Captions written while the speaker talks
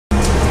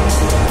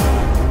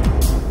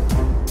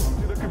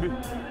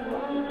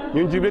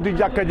ñu ngi ci weti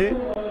jàkka ji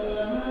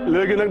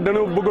léegi nag dana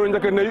bëggoon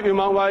njëkk a nuyu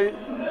imam waaye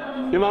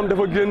imam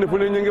dafa génn fu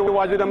ne ñu ngi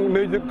waaj a dem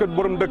nuyu kër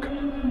borom dëkk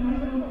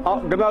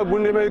gannaaw bu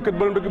ñu demee kër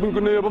borom dëkk bu ñu ko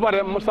nuyoo ba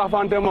pare mu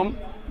saafante moom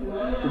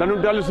dañu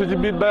dellu si ci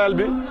biir bayal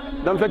bi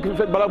dam fekk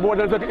bala boo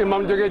dem fekk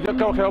imam jógee ci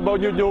xew-xew ba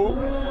ñu ñëw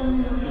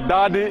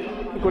daa di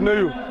ko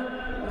nuyu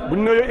bu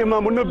ñu nuyoo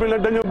imam bu noppi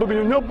nag dañoo bëgg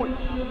ñu ñëpp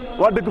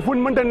wax dëgg fu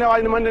ñu mënta ne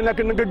waaye man de nekk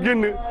na nga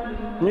génn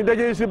ñu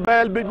dajee si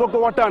bayal bi bokk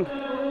waxtaan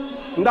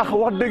ndax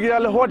wax dëgg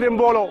yàlla xoote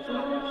mbooloo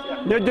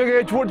ñu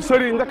jógee ci fóot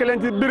sëri njëkk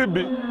leen ci béréb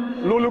bi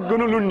loolu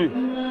gënalul ñi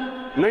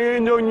na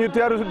ngeen ñëw ñi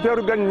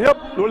teeru gan ñëpp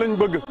loolu lañ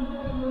bëgg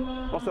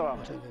wasalaam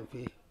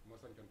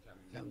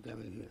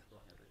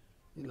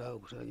laa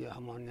ko soo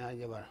amoon ñaari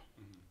jabar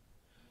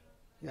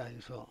yaa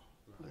si soo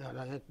yaa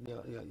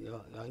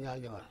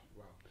ñaari jabar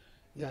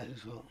yaa si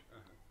soo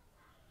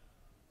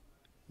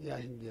yaa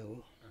si jéegu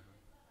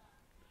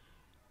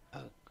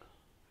ak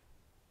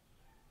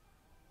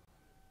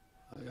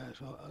yaa si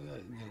soo ak yaa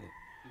si jéegu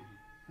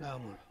laa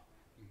amoon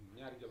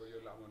ñaari jabar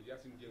yooyu la amoon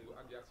Yaasin Jéegu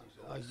ak Yaasin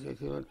Sow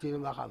waaw ci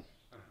ma xam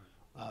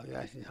waaw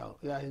Yaasin Sow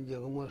Yaasin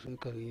Jéegu moo suñ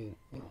kër gi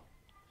ñun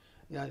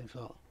Yaasin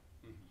Sow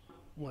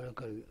moo la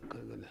kër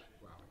ga ne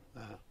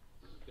waaw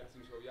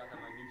Yaasin Sow yaakaar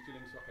naa ñun ci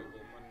lañ soxee ko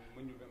ma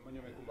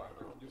ñoomee Kumba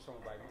jur sama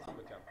baay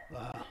Masamba Thiam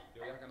waaw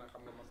yow yaakaar naa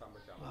xam nga Masamba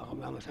Thiam waaw xam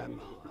naa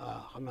Masamba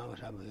waaw xam naa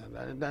Masamba Thiam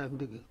daana fi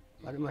dëgg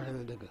waaye ma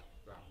tamit dëgg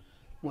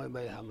mooy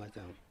Baye Xamba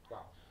Thiam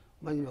waaw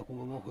ma ñëwee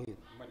Kumba moo ko yit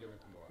ma ñoomee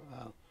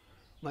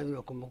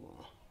Kumba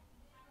waaw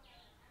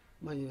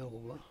ma ñëwee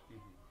Kumba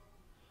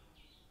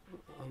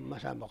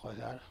Masamba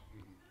Xosaar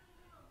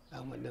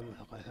ak ma dem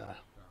sa Xosaar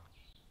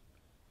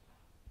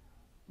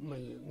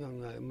ñoom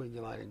ñooy ma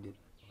jëmaale dib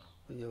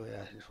ma jëma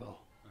Yaasin Sow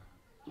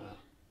waaw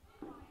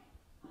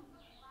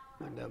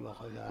ma dem ba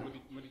Xosaar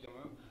ma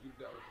jëma jur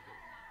daawul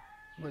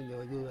ma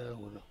jëma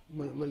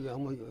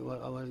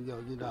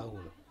jur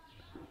daawul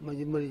ma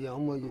jëma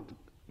moo jur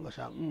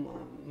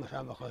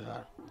Masamba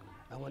Xosaar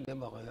ak ma dem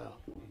ba Xosaar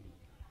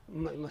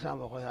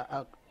Masamba Xosaar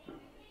ak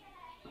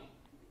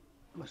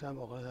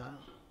Masamba Xosaar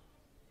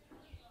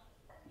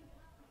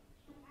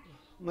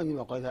ma ñu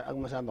ma Xosaar ak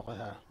Masamba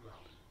Xosaar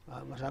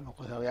waaw Masamba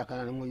Xosaar yaakaar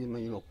naa ne moo jur ma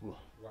ñu ma Kumba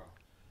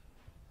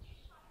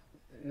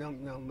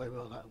ñoom bay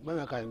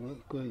ma kaay mi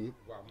kuréel yi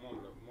waaw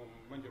moom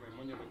ma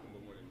ñoomee Kumba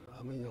moo leen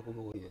waaw ma ñu ma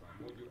Kumba ko jur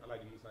moo jur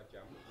Alaaji Moussa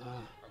Thiam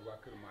ak waa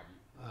Kër Maat yi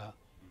waaw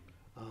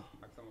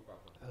ak sama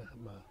papa ak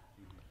sama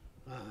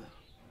papa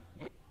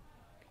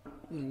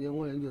ñun ñoo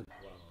moo leen jur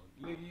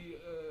léegi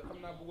xam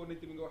naa bëggoon nañ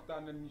tamit nga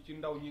waxtaanal ñu ci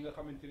ndaw ñi nga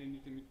xamante ne ni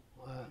tamit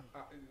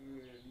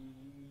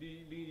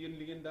li yéen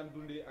li ngeen daan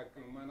dundee ak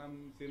maanaam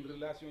seen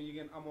relation yi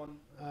ngeen amoon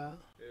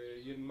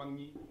yéen mag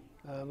ñi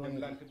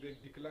demlante bi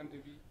dikkalante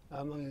bi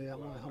mag ñi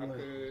xam ak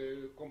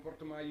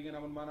comportement yi ngeen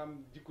amoon maanaam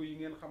jikko yi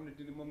ngeen xam ne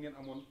te ni moom ngeen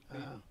amoon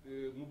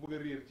mu bëgg a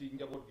réer ci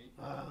njaboot gi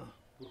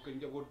pour que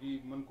njaboot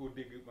gi mën koo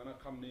dégg mën a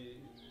xam ne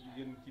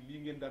yéen ci lii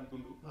ngeen daan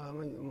dund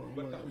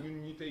ba tax ñun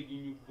ñi tey gi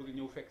ñu bëgg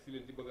ñëw fekk si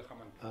leen ci bëgg a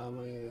xamante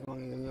ma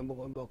ngi ñoo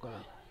bëggoon bokk la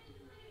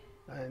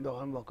daay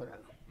doxal mbokk la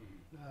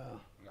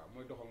waaw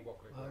mooy doxal mbokk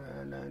rek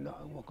waaw daay dox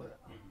ak mbokk la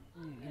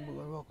ñu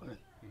bëggoon bokk la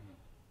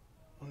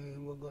ma ngi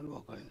bëggoon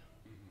bokk la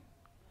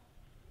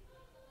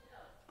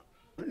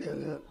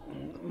léegi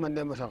man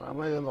dem ba sax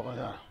ma dem ba ko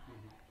sax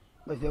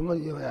parce que man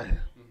jëma yaase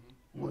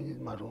moo jut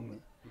maatu mi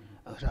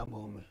ak Samba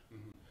mi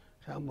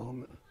Samba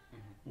mi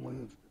moo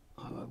jut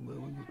xam nga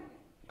moo jut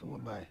sama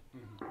baay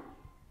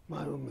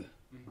maatu mi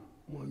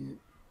moo jut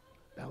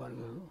dawal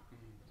loolu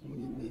mu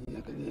jut nii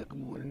nekk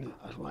mu wane ni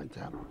Asmaan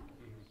Caam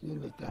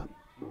Jurbe Caam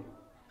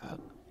ak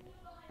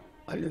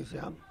Aliou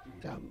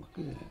Caam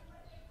kii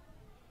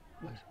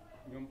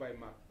ñoom Baye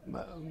Mar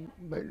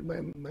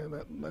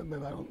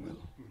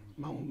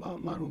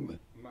Maarum mi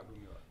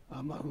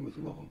waaw Maarum mi si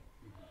boppam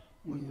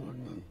moo ñu doon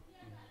ñooñu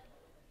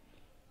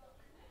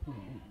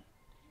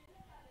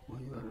moo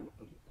ñu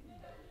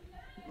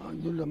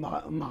doon Julde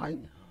Maxañ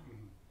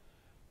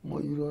moo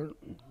ñu doon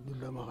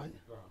Julde Maxañ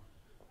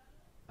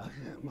ak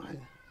Maxañ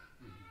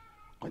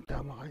Xocca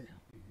Maxañ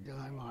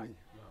Jangaay Maxañ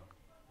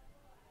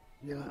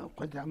Jangaay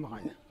Xocca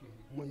Maxañ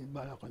moo ñu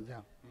Bala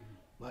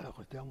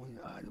Xocca moo ñu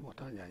Aadi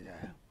Moxtaar Njaay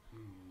Njaay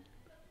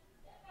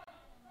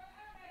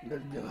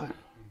dal Jangaay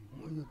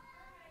moo ñu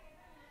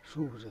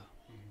suuf sa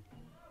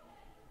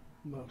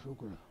mbaa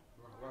sukk la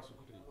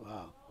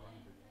waaw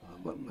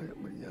waaw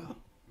ma jaa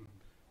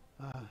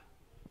waaw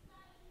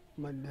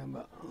ma dem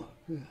ba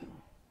fii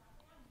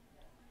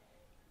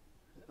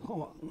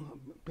xaw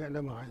Penda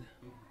Maxañ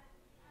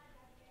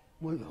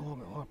moo ñu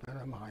xaw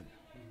Penda Maxañ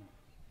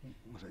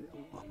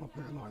ma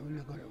Penda Maxañ mu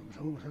nekk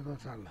sama sa doon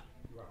sàll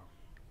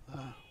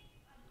waaw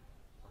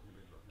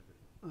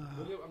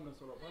loolu yëpp am na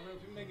solo parce que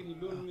fi mu nekk nii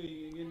loolu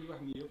ngeen di wax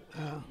nii yëpp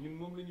ñun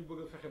moom la ñu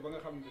bëgg a fexe ba nga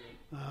xam ne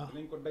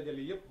dinañ ko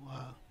dajale yëpp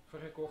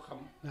fexe koo xam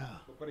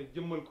ba pare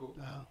jëmmal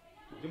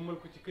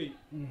ko ci këyit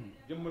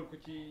jëmmal ko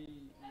ci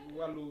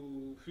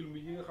wàllu film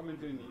yi nga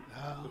xamante ne nii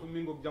dafa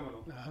méngoog jamono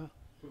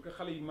pour que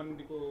xale yi mën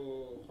di ko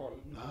xool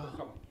di ko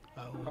xam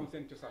xam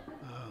seen cosaan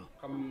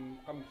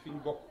xam fi ñu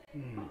bokk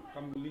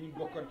xam li ñu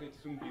bokkante ci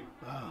suñu biir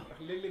ndax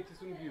léeg-léeg ci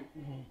suñu biir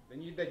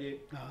dañuy dajee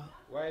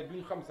waaye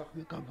duñ xam sax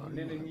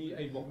nee na ñii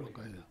ay bokk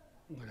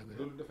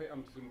loolu dafay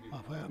am ci suñu biir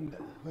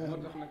moo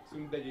tax nag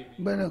suñu dajee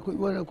bi benn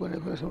ku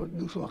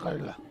nekk suma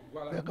xarit la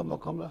fekk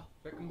mbokkam la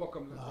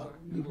waaw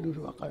du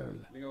suma xarit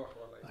la li nga wax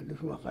wallaay du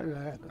suma xarit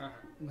la rek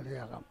nga dee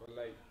xam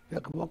wallaay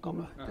fekk mbokkam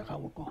la te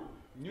xamu ko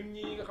ñun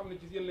ñii nga xam ne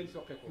ci yéen lañ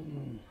soqee ko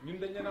ñun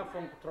dañ leen a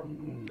fonk trop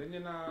dañ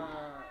leen a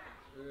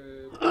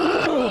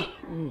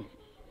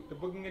te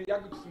bëgg ngeen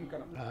yàgg ci suñu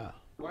kanam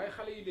waaye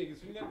xale yi léegi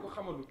suñu leen ko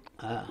xamalul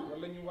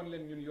wala ñu wan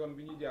leen ñun yoon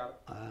bi ñu jaar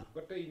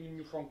ba tey ñun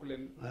ñu fonk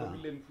leen bëgg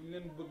leen fu ñu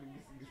leen bëgg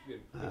gis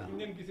leen te fu ñu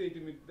leen gisee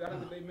tamit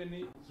daanaka day mel ni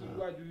suñu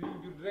waajur yi ñu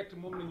jur direct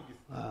moom lañu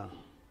gis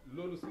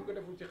loolu suñ ko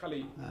deful ci xale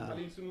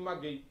yi suñu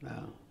màggee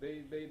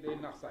day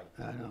naax saay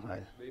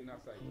day naax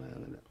saay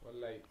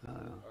wallaay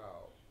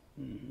waaw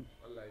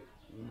wallaay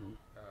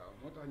waaw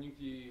moo tax ñu ngi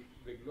ci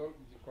bëgg lool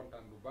ci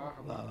kontaan bu baax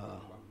a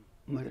baax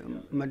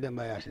ma dem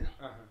ba Yaasin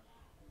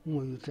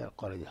muy Seex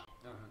Xoroja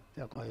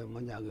Seex Xoroja ma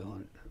jàngee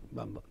woon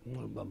Bamba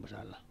mu Bamba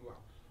Sall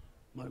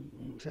ma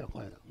Seex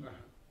Xoroja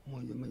moo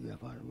ma jëlee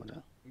Faatumata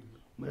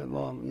mu ne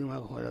booba ñu ma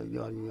ko xoolal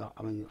joor ñu wax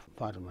amañu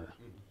Faatumata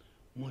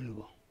moo ni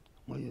ko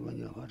moo ñu ma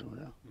jëlee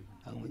Faatumata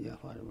ak ma jëlee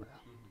Faatumata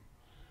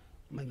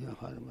ma jëlee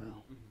Faatumata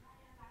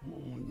mu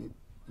ñu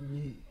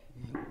ñii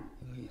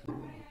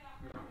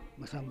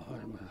ma sàmba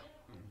Faatumata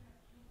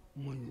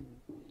moo ñu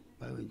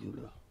bàyyi wa jur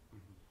la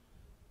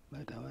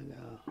bàyyi taxawaay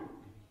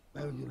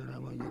bàyyi wa jur la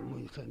moo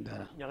ñu seen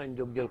dara ñaxañ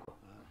jóg jël ko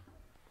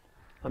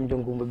am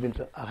jëm Gumba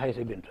Binta ak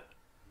Xaysa Binta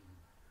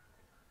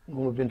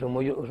Gumba Binta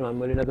moo jël Ousmane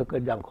ma li nekk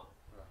kër jàng ko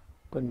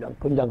kon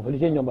jàng fa li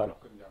ci ñombaalo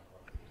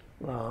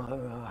waaw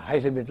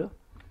Xaysa Binta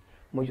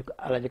moo jël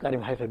Alaaji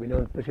Karim Xaysa bi ne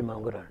woon petit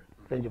maam nga daan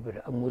sañ jëppate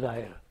ak Moussa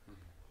Xayra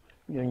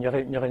ñoo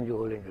ñaxañ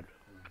jógoo lañ judd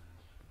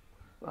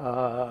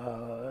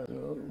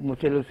mu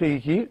teel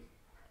sëy ci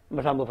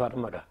Masamba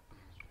Faatumata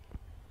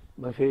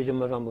ba sëy ci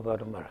Masamba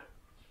Faatumata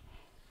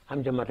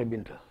am ca Mata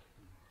Binta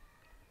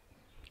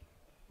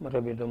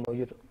moo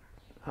jut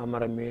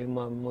Amaram mi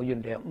moo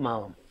jundee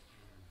maamam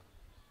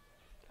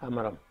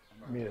Amaram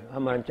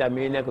Caam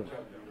mi nekk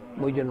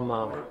moo jënd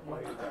maamam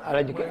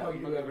Alaji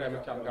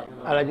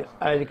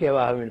Kee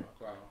waa min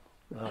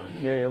waaw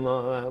ñooñu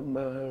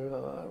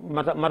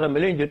Mata mi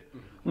lañ jut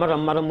Mata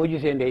moo jut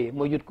seen ndey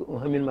moo jut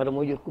Hamin Mata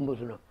moo jut Kumba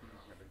Suna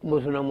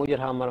moo jut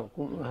Amaram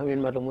Hamin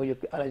Mata moo jut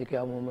Alaji Kee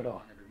moom ma da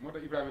wax moo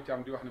tax Ibrahima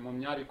Thiam di wax ne moom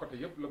ñaari côté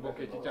yëpp la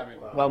bokkee ci Thiamène.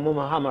 waaw moom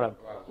Amaram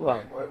waaw.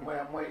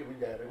 mooy Ibou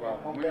Ndiaye rek. waaw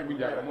mooy Ibou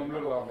Ndiaye moom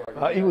loolu la wax.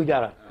 waaw Ibou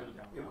Diarra.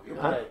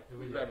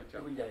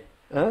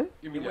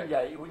 Ibou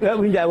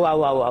Ndiaye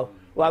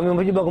waaw moom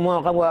fa ci bokk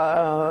moo xam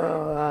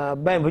nga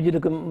bàyyi fa ci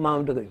dëkk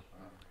maam dëkk yi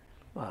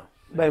waaw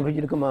bàyyi fa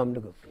ci dëkk maam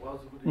dëkk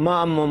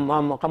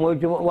maam xam nga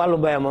ci wàllu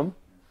bàyyi moom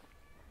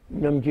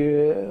ñoom ci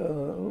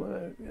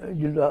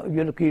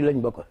jul kii lañ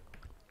bokk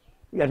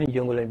Yacine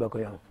Dieng lañ bokk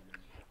yow.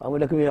 waaw mu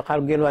dëkk bi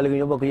xaar genn wàll gi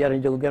ñoo bokk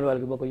Yacine Dieng genn wàll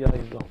gi bokk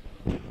Yacine Sow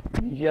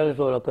ñu ci Yacine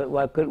Sow la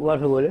waa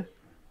Sowole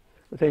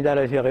sëñ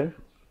Daara Cheikh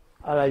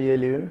Alaaji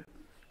Liwin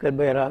kër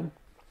Bayram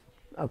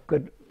ak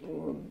kër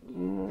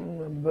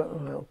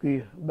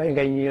kii Baye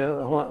Ngay ñi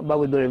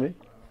Babou Dore mi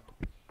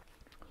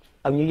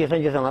ak ñi ci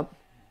sañ ci Sangab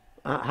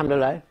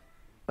alhamdulilah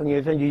ak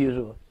ñi sañ ci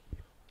Yusufa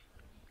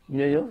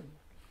ñooñu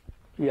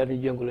ci Yacine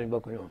Dieng lañ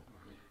bokk ñoom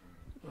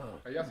waaw.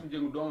 Yacine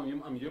Dieng doomam yi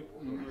mu am yëpp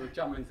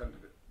Thiam lañ sant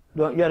de.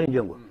 donc Yacine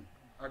Dieng.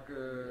 ak.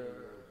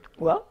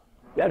 waaw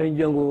Yacine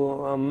Dieng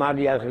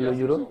Madi Yacine la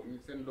juróom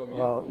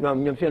waaw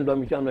ñoom seen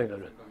doom yi ci am lañ la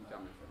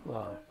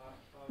waaw.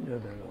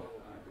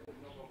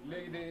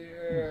 léegi de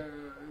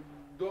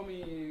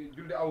doomi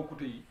julde aw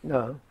kute yi.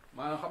 waaw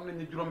maanaam xam nañ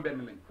ne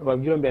juróom-benn lañ. waaw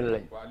juróom-benn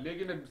lañ. waaw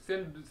léegi nag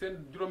seen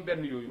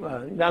juróom-benn yooyu.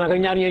 waaw daanaka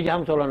ñaar ñoo ci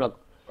am solo nag.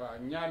 waaw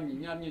ñaar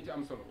ñi ci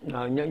am solo.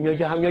 waaw ñoo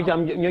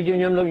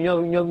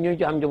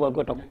ci am njaboot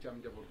ko topp.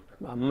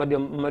 waaw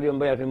Madiom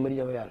Ba Yacine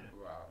Madiom Ba Yacine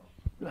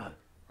waaw.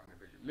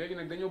 léegi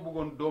nag dañoo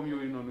bëggoon doom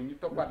yooyu noonu ñu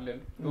toppaat leen.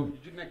 doom yu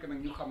ci nekk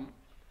nag ñu xam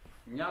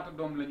ñaata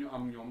doom la ñu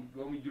am ñoom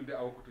doomu julde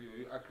aw kute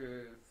yooyu ak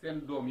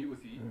seen doom yi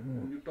aussi.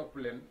 ñu topp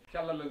leen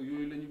càllala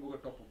yooyu la ñu bëgg a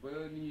topp ba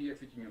ni ñuy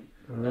yegsi ci ñun.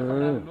 te xam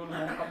naa ne loolu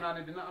moom xam naa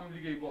ne dina am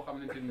liggéey boo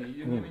xamante ni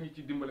yéen ñi nañu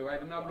ci dimbale waaye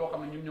dina am loo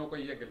xam ne ñun ñoo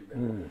koy yeggali.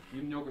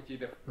 ñun ñoo ko ciy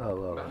def.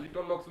 ndax li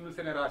tolloog suñu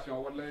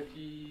génération wala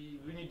ci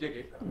lu ñu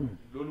jege.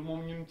 loolu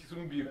moom ñun ci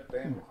suñu biir.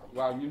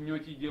 waaw ñun ñoo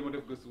ciy jéem a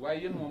def gëstu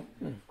waaye yéen moom.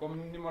 comme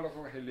ni ma la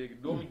ko waxee léegi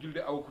doomu julde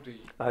aw kute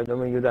yi. waaw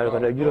doomu julde aw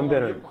kute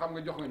juróom-benn yëpp xam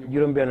nga jox nga ñu ko.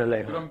 juróom-benn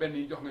lay juróom-benn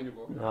yi jox nga ñu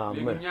ko. waaw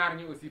léegi ñaar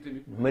ñi aussi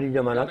tamit. Mari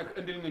Jama nag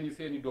indil nga ñu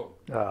seen i doom.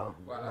 waaw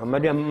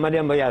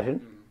Madiom Ba Yacine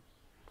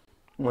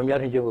moom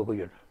Yacine Dieng ko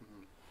jot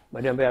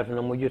Madiom Ba Yacine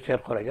nag mu jot Seet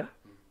Xoroja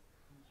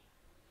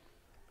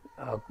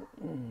ak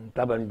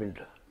Taban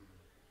Binta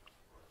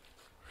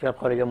Seet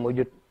Xoroja mu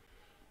jot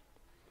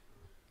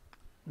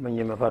ma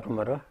ñeme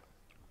Faatumata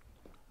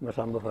ma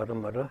Samba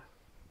Faatumata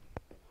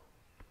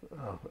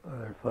waaw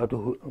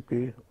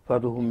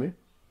Fatou Hummi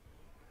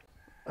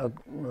ak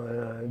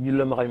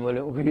Julla ma xañ moo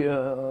leen fi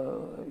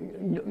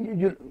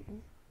jul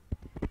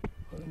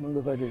mën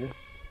nga fàttali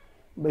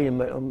bay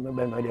ma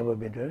dem ba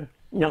bint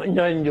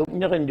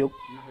ñaxen jóg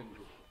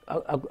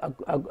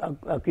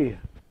ak kii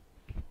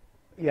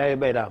yaay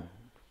bay daam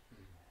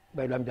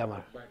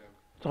jamal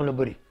soxna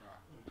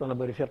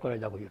bëri seet ko la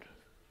jàkko jut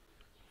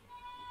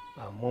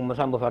waaw moom ma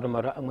sàmba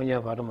Faatumata ak ma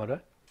ñëw Faatumata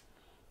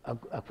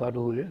ak Faatu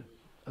Hule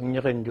ak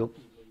ñaxen jóg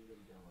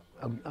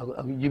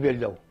ak Jibeel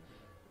Jaw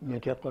ñu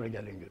seet ko la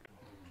jàlleen jut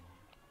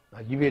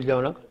waaw Jibeel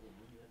Jaw nag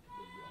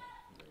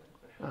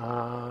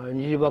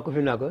ñi ci bokk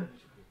fi nekk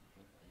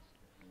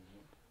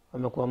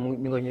am na ko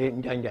ñu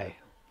nga njaay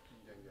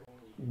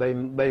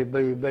bay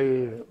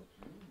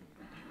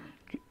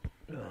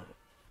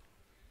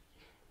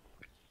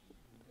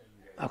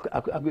ak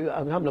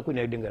xam na ku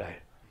nekk dingaraay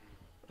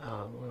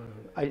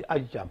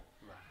aju caam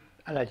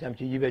ala caam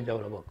ci Jibeel Jaw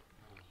la bokk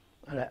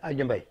ala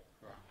aja mbay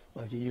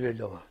waaw ci Jibeel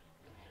Jaw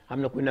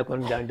xam na ku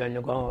nekkoon jaan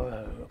ñu ko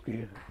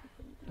kii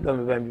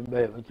doomi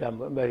bay caam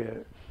bay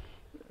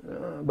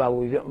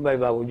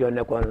baabu joo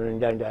nekkoon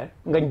njaay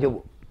ngañ jëbu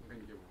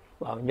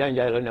waaw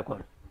njaay la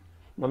nekkoon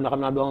moom na xam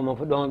naa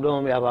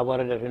doomam yaa fa war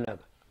a def fi nekk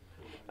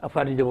ak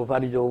Fatou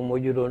Jëbu moo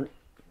juróon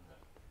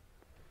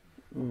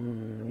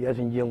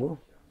Yaasin Jéngu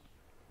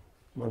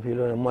moom fii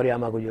loolu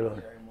Mariama ko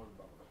jëloon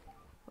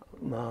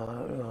ma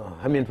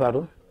Amin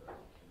Fatou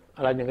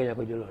alaaji nga ña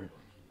ko jëloon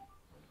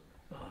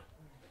waaw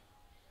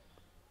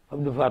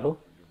Abdou Fatou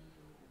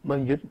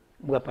man jut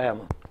bu nga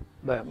payama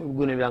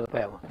gune bi yaa nga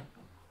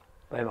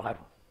payama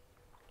xaatu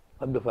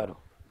Abdou Fatou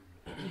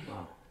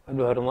waaw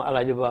Abdou Fatou moom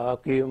alaaji ba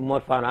kii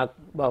Mor Fana ak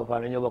Baba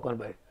Fana ñoo bokkoon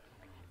bay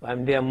waaye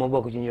ndeyam moo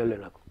bokk ci ñële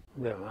nag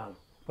waaw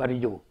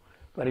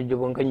Fatou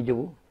Jëbu ngañ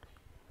jëbu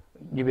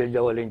Jibeel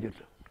Jaw lañ jut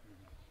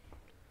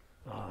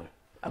waaw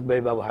ak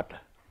bay baabu xatta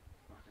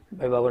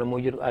bay baabu nag moo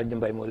jut alji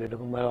mbay moo leen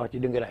dafa ma wax ci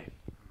dingiraay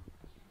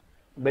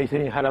bay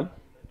sëriñ xaram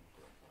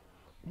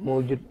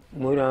moo jut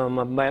mu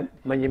mbayam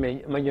ma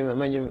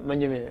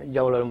njëme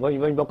jaw la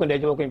bañ bokk ndey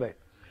ci bokkuñ bay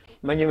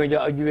ma njëme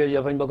jaw ak Jibeel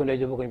Jaw fañ bokk ndey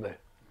ci bokkuñ bay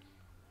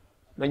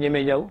ma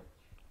njëme jaw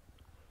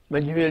ma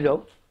Jibeel Jaw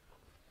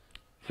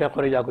Seex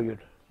Xori Jaa ko jut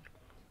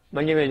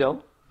ma njëme jaw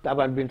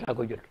Taabaan Binta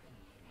ko jut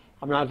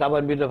xam naa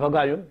Taabaan Binta dafa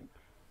gaañu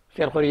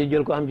Seex Xori yi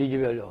jël ko am ci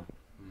Jibeel Jaw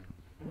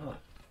waaw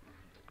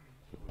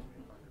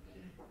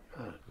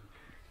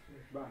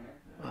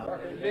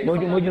moo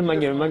jut ma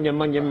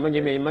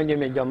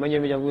njëme jaw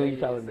muy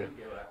Taabaan Binta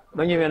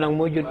ma njëme nag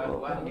moo jut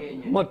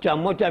moo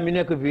caam mi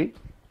nekk fii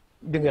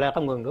dingiraay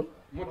xam nga nga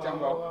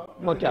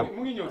moo caam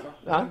mu ngi ñëw sax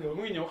ah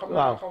mu ngi ñëw xam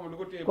waaw lu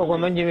ko téye kooku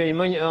man njëmee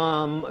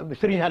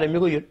sëriñ Xadim mi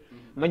ko jot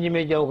man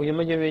njëmee jaw ko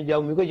man njëmee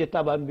jaw mi ko jot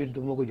Taabaan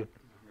Bintu moo ko jot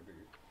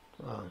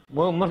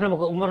waaw mos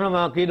na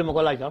ma kii dama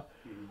ko laaj sax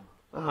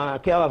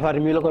Keewa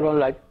Fatou mii la ko doon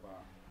laaj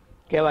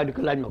Keewa di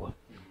ko laaj ma ko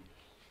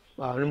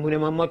waaw mu ne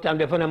ma moo caam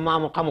dafa ne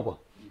maamu xamu ko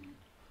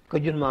ka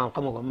jot maam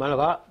xamu ko ma ne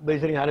ko bay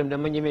sëriñ Xadim de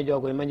man njëmee jaw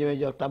ko man njëmee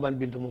jaw Taabaan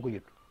Bintu moo ko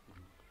jot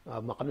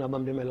waaw ma xam naa ba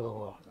mu demee la ko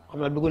wax xam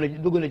naa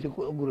dugg na ci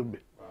groupe bi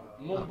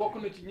moom bokk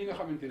na ci ñi nga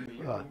xamante ne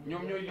waaw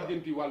ñoom ñooy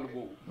lijjanti wàllu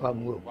boobu waaw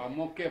mu waaw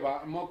moom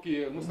Kéba moo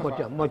kii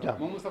Moustapha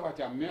moom Moustapha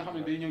Thiam mi nga xam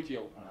ne day ñëw ci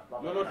yow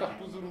looloo tax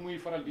toujours muy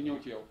faral di ñëw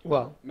ci yow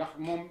waaw ndax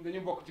moom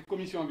dañu bokk ci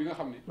commission bi nga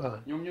xam ne waaw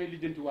ñoom ñooy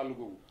lijjanti wàllu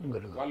boobu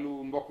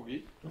wàllu mbokk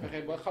gi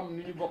fexe ba xam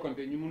ni ñu bokkante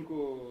ñu mun ko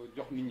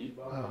jox nit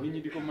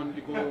ñi di ko mën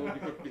di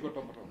ko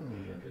toppatoo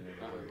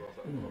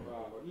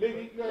waaw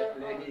léegi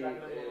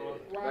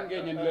waa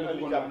Ngéeñeen leen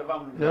bëggoon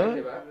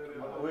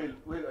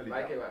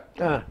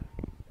ah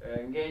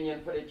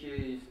Ngéeñeen fële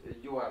ci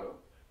Juwaalo.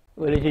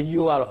 wala ci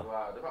Juwaalo.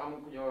 waaw dafa am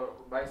ku ñoo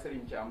Baye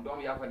Serigne Thiam doom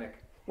yaa fa nekk.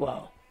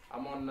 waaw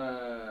amoon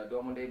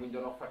doomu ndey bu ñu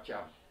doon wax Fat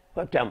Thiam.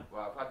 Fat Thiam.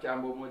 waaw Fat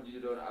Thiam boobu moo ji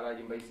doon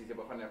Alaaji Mbay Cissé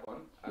ba fa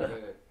nekkoon. ak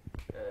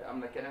am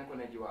na keneen ku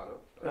ne Juwaalo.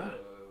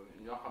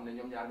 ñoo xam ne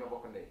ñoom ñaar ñoo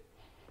bokk ndey.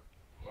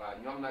 waaw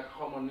ñoom nag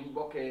xaw ma nuñ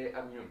bokkee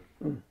ak ñun.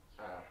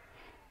 waaw.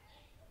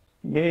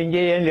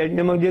 njëyeen leen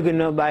ni ma dégg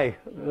na bàyyi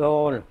la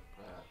woon.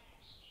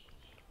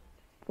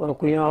 kon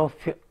ku ñoo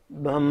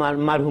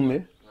maar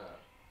humme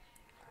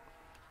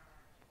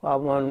waaw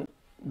man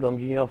doom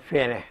ji ñoo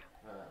feene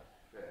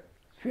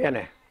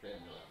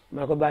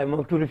man ko bàyyi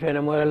moom tuuti feene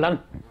mooy lan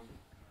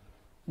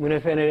mu ne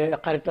feene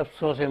xaritab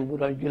soosem bu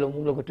daan jula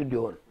mu la ko tuddi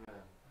woon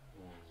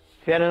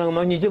feene nag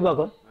man ñi ci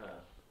bokk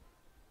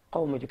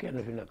xaw ma ci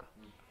kenn fi nekk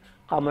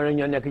xam na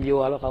ñoo nekk ji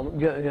wàlla xam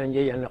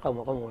njëyeen xaw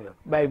ma ñoo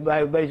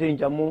bàyyi sëriñ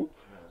Cam moom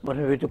moo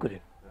tax fay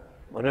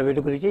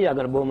tukkati ci yàgg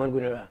na boobu man gu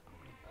ne la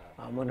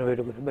waaw moo tax fay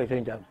tukkati bàyyi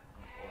sëriñ Cam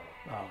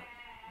waaw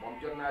moom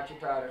jot naa ci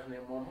taarix ne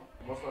moom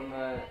mosoon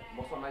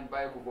nañ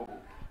bàyyi ko boobu.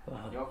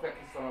 waaw ñoo fekk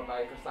sama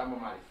bàyyi kër Samba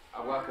Malick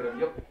ak waa këram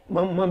yëpp.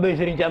 moom béy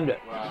Serigne Thiam de.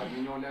 waaw ñu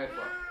ñëw nawet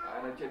fa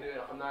waaye nag ci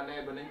xam naa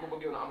nawet ba nañ ko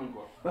bëggee woon amuñ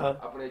ko. waaw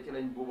après ci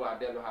lañ buubaat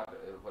delluwaat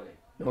fële.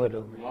 dama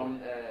dëgg moom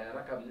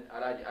rakam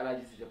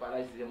Alaaji Cissé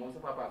moom sa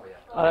papa fa yar.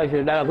 Alaaji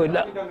Cissé daa koy dégg.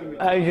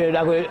 Alaaji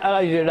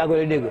Cissé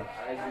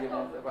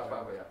moom sa papa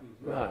fa yar.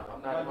 waaw xam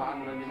naa dama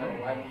ànd na ñu nag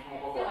waaye su ma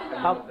ko wax.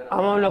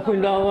 amoon na kuñ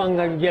doon wax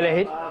nga jëlee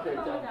it.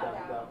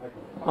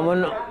 amoon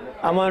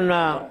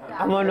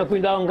na kuñ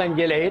doon nga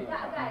jëlee it.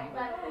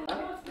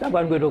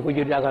 Taabaan Bintu ko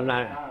jur yaakaar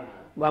naa ne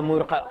waaw mu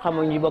xam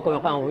ñi bokk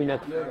xam fu ñu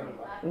nekk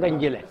ngañ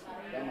jële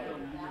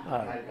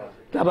waaw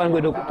taban nga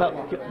du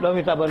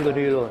doomi taban nga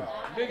du yi woon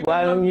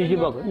waaye nag ñi ci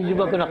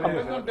bokk nag xam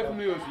dañ doon def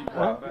nuyoo si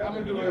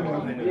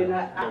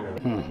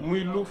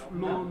muy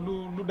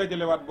lu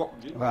dajalewaat bokk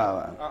gi waaw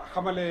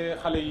xamale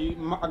xale yi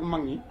ak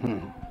mag ñi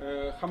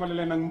xamale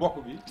leen ak mbokk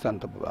gi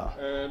sant bu baax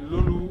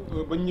loolu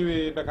bañ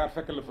ñëwee Dakar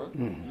fekk la fa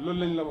loolu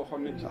lañ la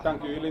waxoon ne ci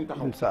tànk yooyu lañ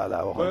taxaw incha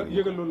allah ba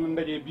yëgal loolu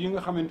ndaje bii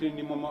nga xamante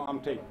ni moom moo am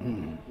tey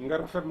nga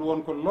rafetlu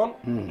woon ko lool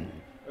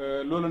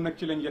loolu nag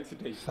ci lañ yegg si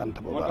tey sant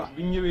bu baax moo tax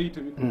biñ ñëwee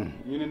itamit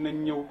ñu ne nañ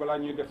ñëw balaa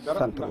ñuy def dara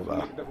sant bu baax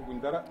ndax defaguñ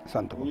dara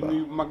sant bu ñu baax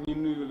nuyu mag ñi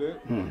nuyu la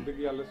dëgg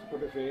yàlla su ko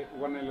defee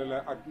wane la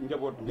ak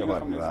njaboot bi nga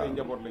xam ne say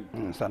njaboot lañ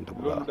sant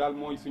bu baax loolu daal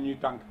mooy suñuy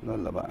tànk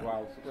loolu la baax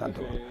waaw su ko sant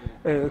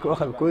defee ko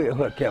waxal ko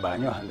Kéba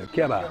ñoo xam ne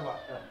Kéba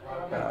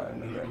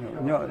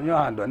waaw ñoo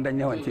àndoon dañ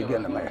ñëwoon ci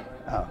génn maye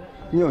waaw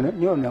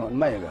ñëw ne woon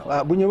maye ga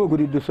waaw bu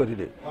ñëwagul du sori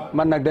de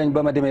man nag dañ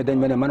ba ma demee dañ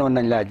ma ne mënoon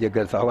nañ laa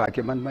jéggal sax waa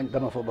kii man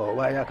dama fa bokk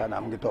waaye yaakaar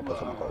naa mu ngi topp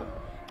sama kaw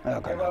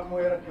yaakaar naa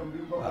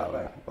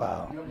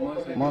waaw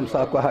moom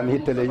sax ko xam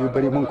hittale yu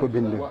bëri mu ngi ko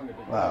bind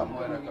waaw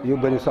yu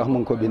bëri sax mu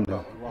ngi ko bind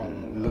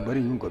lu bëri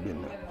ñu ngi ko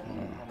bind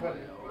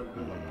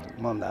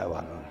moom laay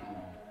wax noonu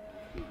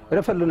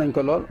rafetlu nañ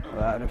ko lool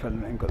waaw rafetlu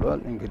nañ ko lool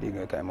ñu ngi ko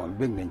diggee kay moom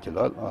bég nañ ci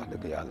lool wax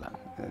dëgg yàlla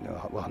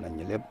wax nañ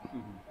ñu lépp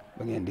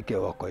ba ngeen dikkee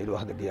wax ko it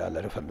wax dëgg yàlla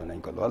rafetlu nañ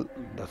ko lool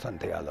da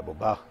sant yàlla bu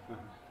baax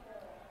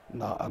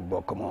ndax ak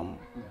bokk moom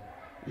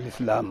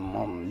l'islam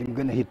moom lim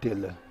gën a hitteel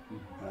la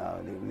waaw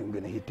lim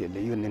gën a hitteel la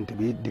yónnent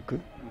bi dikk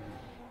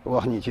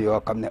wax ñi ci yoo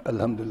xam ne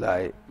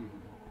alhamdulilah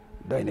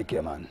doy na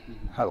kéemaan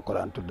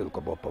alquran tuddal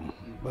ko boppam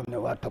ba mu ne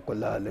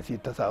wattaqullaaha llazii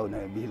tasaa'uuna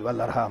bihi wal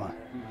arhaama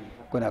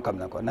ku ne xam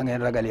na ko na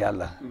ngeen ragal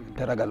yàlla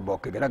te ragal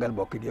bokk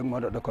gi moo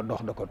da ko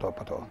dox da ko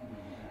toppatoo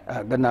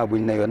gannaaw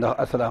buñ nuyoo ndax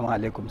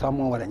asalaamaaleykum sax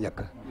moo war a njëkk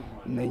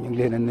ne ñu ngi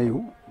leen a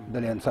nuyu da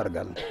leen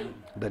sargal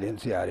da leen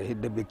siyaare it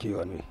dëbbig ci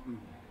yoon wi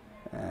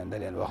da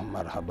leen wax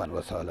marhaban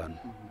wa sahlan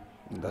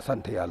da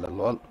sant yàlla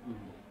lool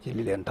ci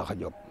li leen tax a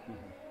jóg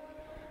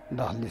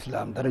ndax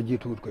lislaam dara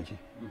jiituwut ko ci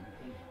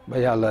ba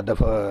yàlla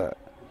dafa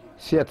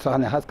seet sax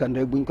ne askan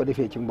rek buñ ko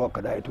defee ci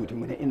mbokk daay tuuti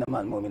mu ne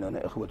innamal mu'minuuna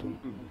ixwatun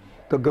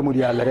ka gëmul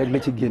yàlla rek la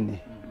ci génne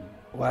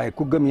waaye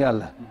ku gëm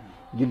yàlla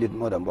jullit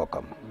moo da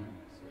mbokkam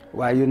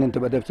waaye yonent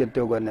ba def ci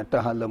tegoon ne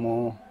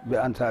tahallamu bi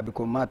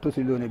ansaabikum maa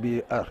tusiluuna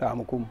bi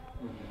arhaamukum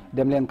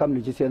dem leen xam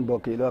lu ci seen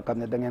bokk yi loo xam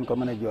ne da ngeen ko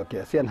mën a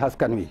jokkee seen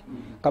askan wi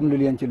xam lu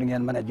leen ci lu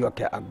ngeen mën a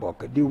jokkee ak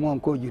bokk diw moom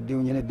koo jur diw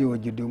ñu ne diw a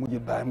jur diw mu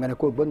jur baayam nga ne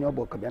ko bon ñoo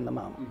bokk benn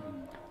maam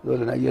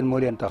loolu nag yéen moo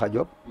leen tax a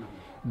jóg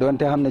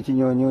donte xam ne ci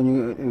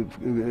ñooñu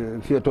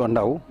féetoo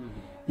ndaw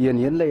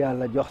yéen la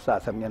yàlla jox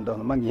saasam ngeen dox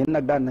mag ñi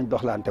nag daan nañ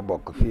doxlante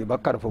bokk fii ba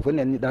kar foofu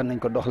nen ñi daan nañ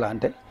ko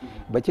doxlante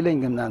ba ci lañ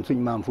gëm naan suñ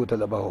maam Fuuta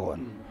la ba woon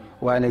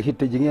waaye nag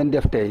xitte ji ngeen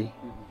def tey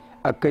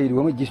ak kayit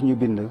ba ma gis ñu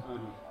bind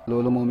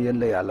loolu moom yéen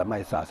la yàlla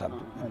may saasam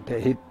te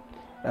it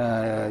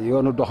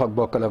yoonu dox ak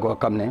bokk la koo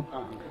xam ne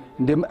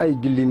ndem ay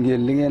julli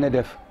ngeen li ngeen a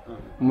def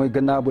muy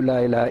gannaaw bu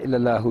laa ilaaha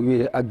illallaah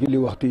wéy ak julli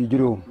waxtu yu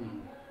juróom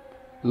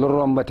lu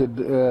rombati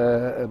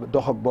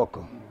dox ak bokk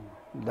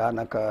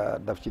daanaka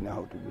daf ci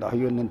nexawtu ndax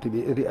yónnent bi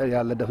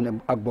yàlla daf ne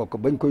ak bokk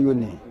bañ ko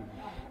yónnee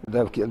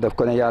daf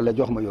ko ne yàlla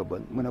jox ma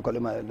yóbbal mu ne ko li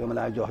ma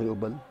laa jox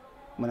yóbbal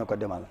mu ne ko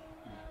demal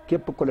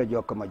képp ku la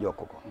jokk ma jokk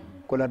ko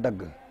ku la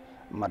dagg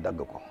ma dagg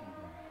ko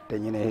te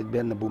ñu ne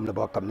benn buum la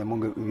boo xam ne mu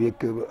ngi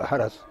wékk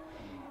xaras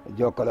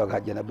jokkaloo ak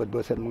àjjana bët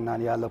boo set mu ngi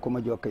naan yàlla ku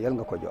ma jokk yal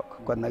nga ko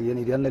jokk kon nag yéen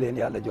it yal na leen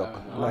yàlla jokk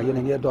ndax yéen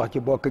a ngi dox ci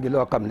bokk gi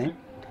loo xam ne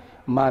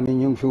maam yi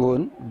ñu ngi fi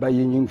woon bay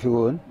yi ñu ngi fi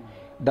woon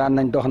daan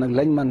nañ dox nag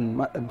lañ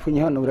man fu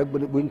ñu xon rek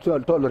buñ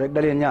toll rek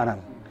da leen ñaanal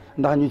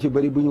ndax ñu ci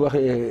bëri bu ñu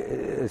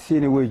waxee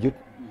seeni woy jut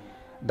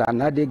daan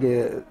naa dégg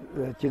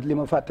ci li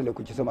ma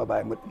fàttaliku ci sama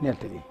baay mu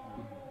nettali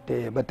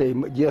te ba tey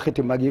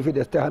jeexiti mag yi fi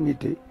des te xam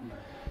itte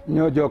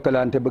ñoo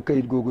jokkalante ba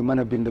kayit googu mën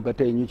a bind ba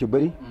tey ñu ci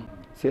bëri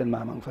seen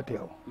maam a nga fa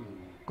teew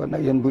kon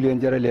nag yéen bu leen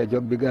jëralee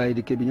jog bi gars yi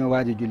di kii bi ñoo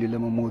waaji julli la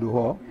ma muudu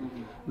xoo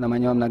na ma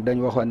ñoom nag dañ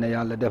waxoon ne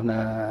yàlla def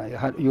na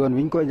yoon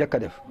wi ñu koy njëkk a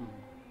def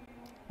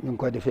ñu ngi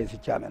koy defee si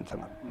caameen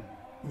sama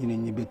ñu nit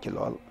ñi bég ci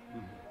lool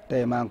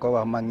tey maa ngi ko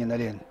wax mag ñi na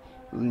leen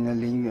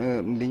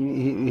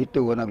liñ hitte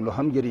woon ak lu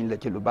xam njëriñ la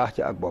ci lu baax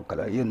ci ak bokk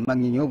la yéen mag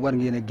ñi ñëw war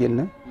ngeen a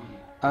génn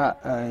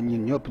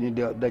ñun ñëpp ñu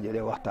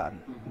dajale waxtaan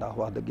ndax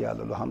wax dëgg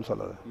yàlla lu xam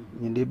solo la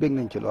ñun de bég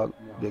nañ ci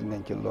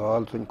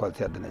lool suñ xol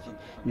sedd na ci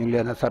ñu ngi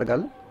leen a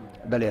sargal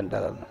da leen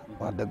dalal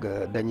wax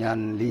dëgg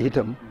dañaan lii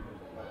itam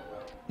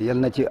yal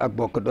na ci ak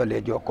bokk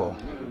doolee jokkoo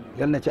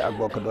yal na ci ak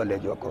bokk doolee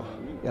jokkoo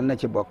yal na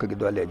ci bokk gi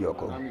doolee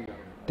jokkoo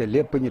te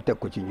lépp ñu teg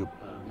ko ci njub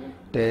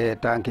te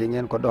tànk yi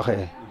ngeen ko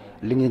doxee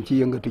li ngeen ci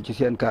yëngatu ci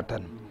seen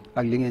kàttan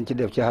ak li ngeen ci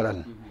def ci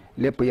xalal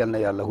lépp yal na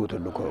yàlla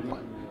wuutal lu ko ëpp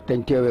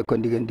teñ teewee ko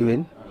ndiggéen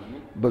diwén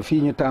ba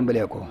fii ñu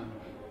tàmbalee ko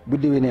bu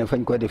diwénee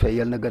fañ ko defee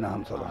yal na gën a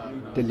am solo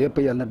te lépp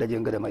yal na daje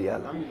ngërëm ak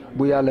yàlla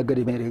bu yàlla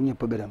gërëmee rek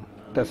ñëpp gërëm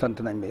te sant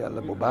nañ ma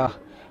yàlla bu baax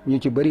ñu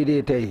ci bëri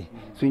dee tey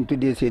suñ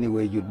tuddee seen i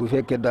waajur bu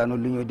fekkee daanu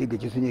lu ñoo digg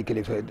ci suñuy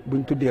kilifa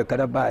buñ tuddee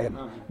kada baayam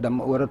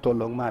dama war a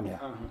tolloog maam ya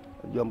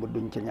jomb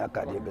duñ ci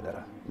ñàkkaat yëgg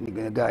dara ni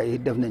gaa yi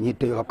def nañ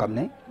yitte yoo xam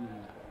ne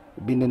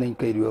bind nañ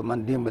kayit yoo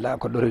man démb laa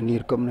ko dore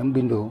niir comme ne mu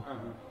bindoo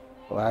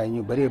waaye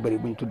ñu bëree bëri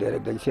buñ tuddee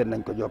rek dañ seet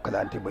nañ ko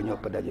jokkalante ba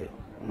ñëpp daje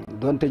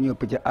donte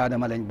ñëpp ci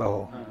aadama lañ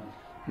baxoo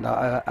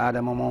ndax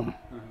aadama moom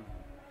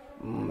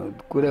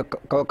ku ne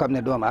kaw xam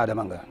ne doomu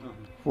aadama nga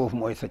foofu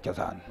mooy sa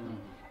cosaan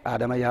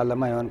aadama yàlla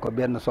mayoon ko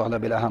benn soxla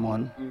bi la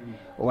xamoon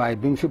waaye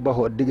bi mu fi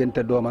baxoo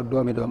diggante doom ak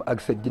doomi doom ak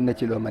sa jinne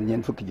ci loo man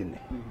ñeen fukki junne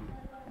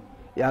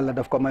yàlla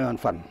daf ko mayoon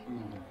fan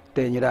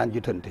te ñu daan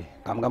jutante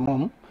xam nga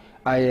moom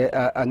ay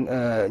ak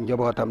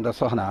njabootam da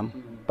soxnaam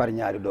par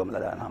ñaari doom la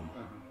daan xam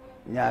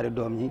ñaari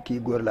doom ñi kii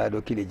góor laa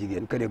doo kile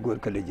jigéen kële góor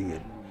kële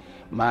jigéen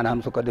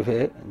maanaam su ko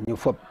defee ñu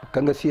fob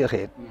ka nga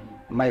séexeet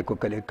may ko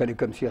kële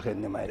kam séexeet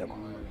ni may la ko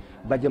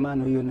ba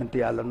jamaano yónnante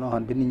yàlla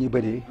nooxoon bi nit ñi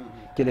bëri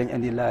ci lañ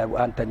indi laay bu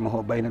an taj ma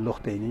xoo bay na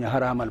loxte yi ñu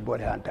xaraamal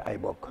boole ante ay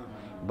bokk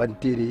ban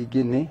téere yi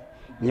génne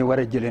ñi war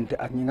a jëlante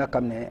ak ñi nga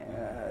xam ne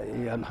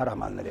yoon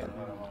xaraamal na leen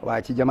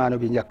waaye ci jamono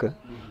bi njëkk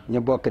ñu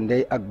bokk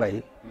ndey ak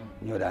bay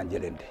ñoo daan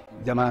jëlante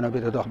jamono bi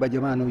da dox ba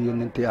jamono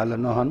yónnante yàlla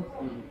nooxoon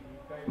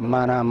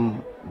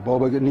maanaam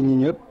booba nit ñi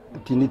ñëpp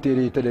ci ni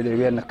téere yi tëdalee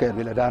wenn xeet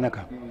bi la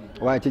daanaka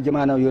waaye ci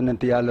jamono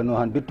yónnante yàlla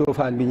nooxoon bi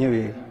toofaan bi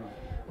ñëwee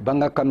ba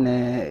nga xam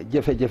ne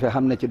jafe-jafe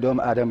xam na ci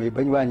doomu aadama yi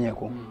bañ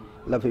wàññeeku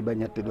la fi ba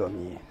ñetti doom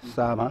yi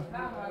saama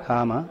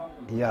xaama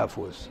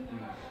yaafuus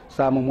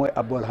saama mooy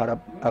abbool xarab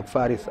ak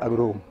faris ak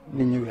Rome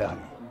nit ñu weex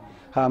ñi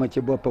xaama ci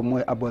boppam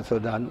mooy abbool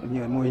Sudan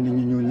mooy nit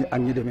ñu ñuul ñi ak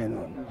ñi demee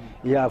noonu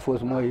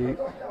yaafuus mooy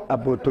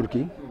abbool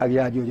Turki ak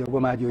yaa joojo ba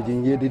maa jooji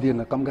ngi di dir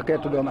na comme nga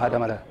xeetu doomu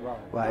aadama la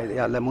waaye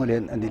yàlla moo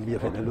leen andil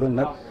jafe ne loolu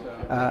nag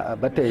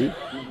ba tey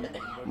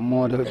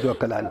moo do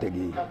jokkalante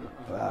gi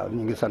waaw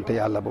ñu ngi sant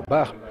yàlla bu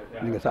baax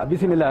ñu ngi sant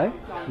bisimilah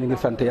ñu ngi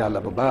sant yàlla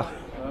bu baax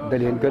da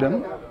leen gërëm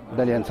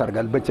da leen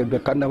sargal bëccëg bi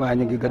kan na waaye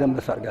ñu ngi gërëm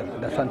da sargal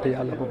da sant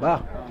yàlla bu baax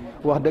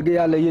wax dëgg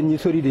yàlla yéen ñi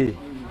sori de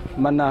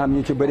mën naa xam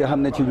ñu ci bëri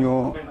xam na ci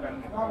ñoo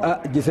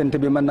gisante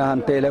bi mën naa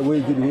xam tey la way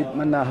jur it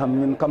mën naa xam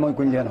ñun xamoon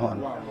kuñ leen xoon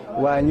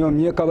waaye ñoom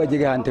ñi kaw a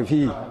jegeante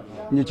fii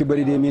ñu ci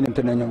bëri de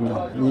miinante nañ ak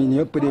ñoom ñii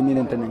ñëpp de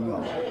miinante nañ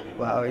ñoom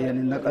waaw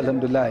yéen nag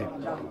alhamdulilah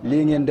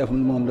lii ngeen def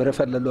moom lu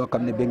rafet la loo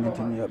xam ne bég nañ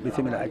ci ñu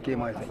bisimilah kii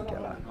mooy sëñ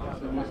Keba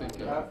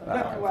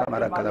waaw sama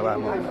rakk la waaw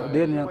moom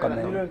déen ñoo xam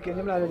ne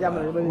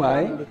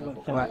waaye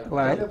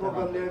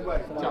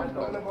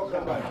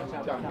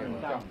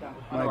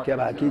mooy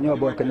Keba kii ñoo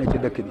bokk ne ci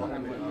dëkk bi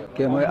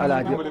kii mooy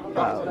alaaji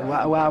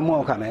waaw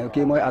moo xamee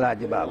kii mooy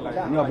alaaji baabu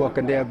ñoo bokk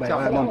ndee bay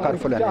waaye moom xar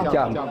fula ne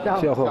caam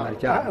Cheikh Omar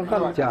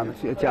caam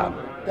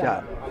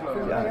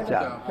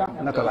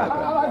naka waa ka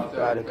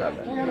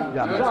taarikalla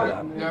jàmm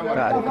salaam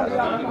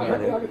taarikalla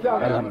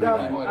alhamdulilah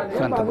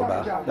sant bu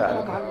baax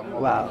taarikalla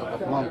waaw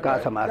moom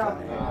Casamance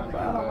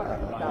waaw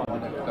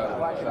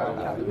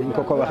biñ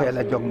ko waxee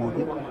la jog moom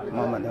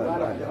moom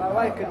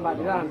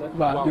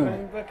waaw ñun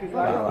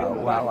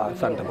waaw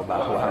sant bu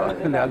baax waaw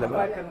yàlla ba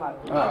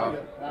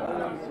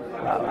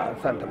waaw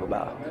sant bu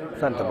baax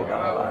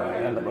waaw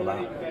yàlla bu baax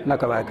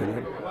naka waa ka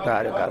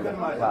taarikalla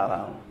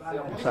waaw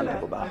sant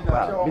bu baax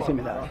waaw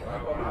bisimilah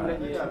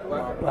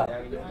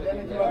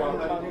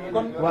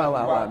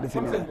waaw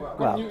bisimilah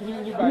waaw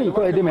ñu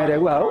koy demee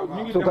rek waaw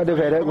su ko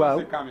defee rek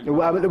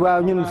waaw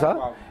ñun sax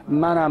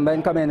maanaam bañ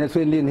xamee ne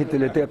seen liin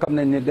hittale te xam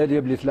nañ ne da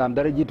yëpp l'islam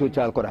dara jiitu ci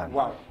alquran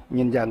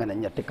ñun jàng nañ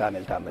ñetti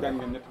kaamel tàmbali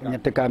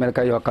ñetti kaamel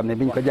ka yoo xam ne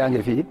biñ ko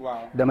jàngee fii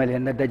dama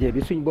leen na daje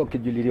bi suñ bokki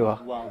julli di wax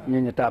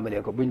ñu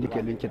tàmbalee ko buñ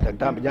dikkee luñ ci teg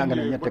jàng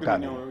nañ ñetti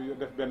kaamel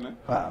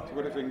waaw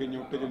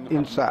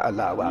insha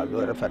allah waaw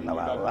loolu rafet na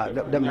waaw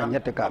dem nañ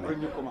ñetti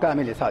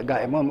kaamel yi sax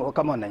gars yi moom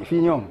xamoon nañ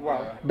fii ñoom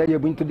daje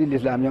buñ tuddi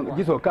l'islam ñoom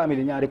gisoo kaamel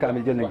yi ñaari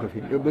kaamel jël nañ ko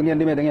fii ba ngeen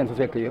demee da ngeen fa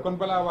fekk yëpp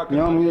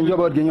ñoom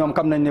njaboot gi ñoom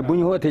xam nañ ne buñ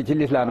xootee ci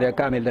l'islam rek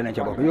kaamel danañ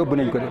ca bokk yóbbu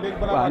nañ ko de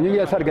waaw ñu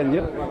ngi sargal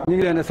ñëpp ñu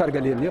ngi leen a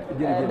sargal yéen ñëpp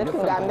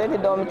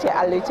jërëjëf ci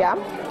Aliou Thiam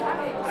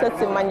sët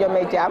si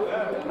Mandiome Thiam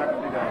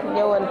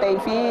ñëwoon tey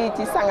fii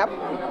ci Sangap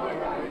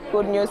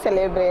pour ñu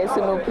célébrer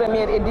sunu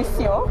première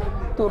édition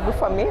tour de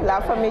famille la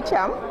famille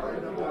Thiam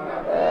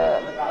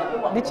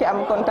di ci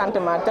am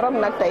contentement trop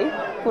nag tey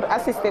pour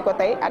assister ko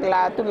tey ak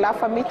toute la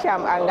famille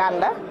Thiam à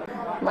Nganda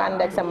ma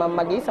ànd ak sama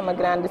mag yi sama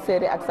grande sœur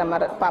yi ak sama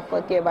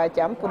papa Keba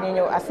Thiam pour ñu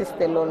ñëw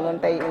assister loolu noonu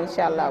tey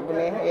incha allah bu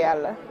neexee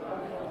yàlla.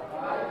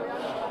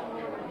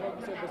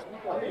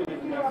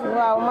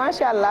 waaw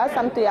macha allah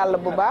sant yàlla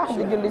bu baax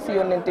di julli si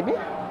yónnent bi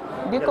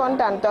di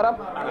kontaan torop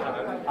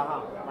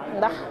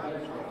ndax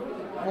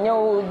ñëw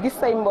gis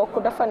say mbokk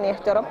dafa neex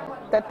torop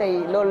te tey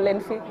loolu leen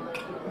fi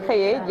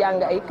xëyee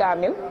jàng ay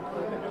kaamil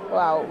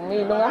waaw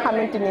muy lu nga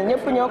xamante ni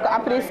ñëpp ñoo ko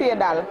apprécier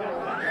daal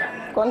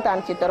kontaan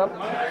ci torop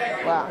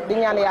waaw di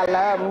ñaan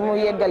yàlla mu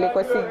yeggali ko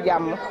si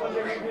jàmm.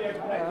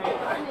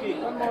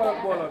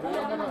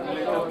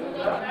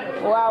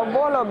 waaw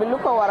booloo bi lu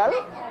ko waral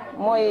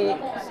mooy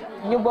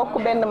ñu bokk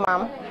benn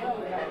maam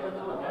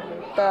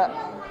te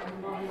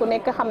ku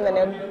nekk xam na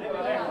ne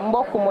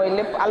mbokk mooy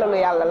lépp alalu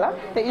yàlla la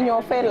te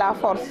union fait la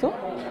force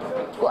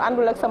ku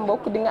àndul ak sa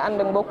mbokk di nga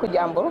ànd ak mbokku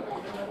jàmbur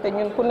te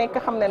ñun ku nekk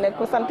xam na ne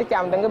ku sant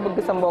Thiam da nga bëgg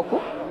sa mbokk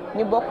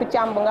ñu bokk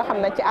Thiam bu nga xam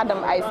ne ci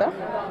Adam Aysa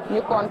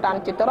ñu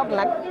kontaan ci trop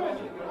nag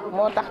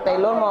moo tax tey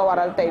loolu moo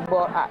waral tey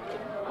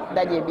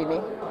daje bi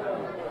nii.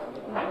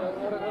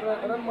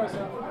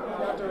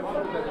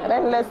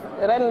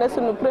 ren la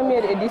sunu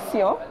première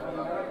édition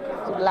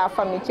la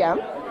famille THIAM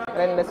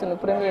ren la sunu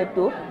premier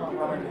tour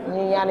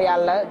ñu ñaan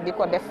yàlla di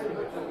ko def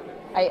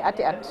ay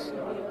ati at.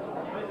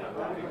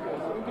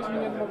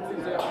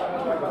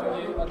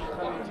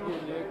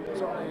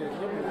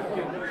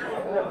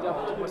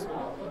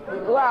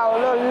 waaw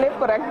loolu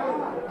lépp rek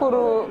pour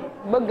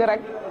bëgg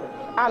rek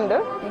ànd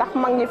ndax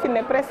mag ñi fi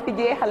ne presque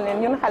jeexal ne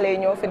ñun xale yi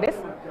ñoo fi des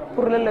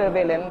pour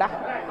relever leen ndax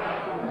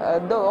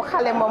doo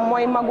xale moom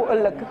mooy magu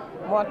ëllëg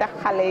moo tax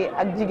xale yi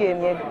ak jigéen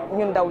ñi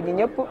ñu ndaw ñi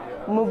ñëpp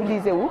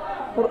mobiliser wu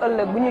pour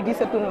ëllëg bu ñu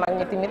gisatul mag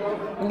ñi tamit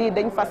lii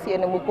dañ fas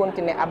yéene mu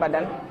continuer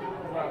abadan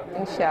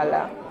incha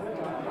allah.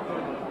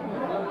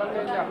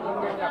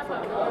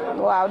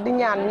 waaw di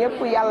ñaan ñëpp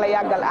yàlla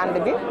yàggal ànd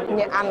bi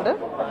ñi ànd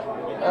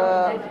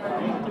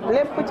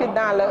lépp ci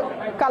dans le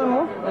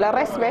calme le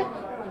respect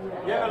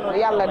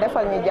yàlla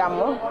defal ñu jàmm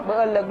ba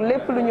ëllëg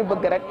lépp lu ñu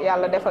bëgg rek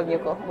yàlla defal ñu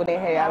ko bu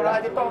neexee yàlla.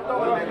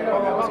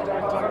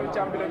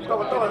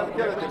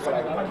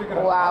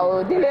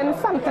 waaw di leen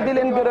sant di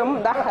leen gërëm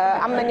ndax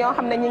am na ñoo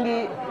xam ne ñu ngi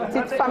ci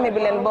famille bi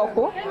leen bokk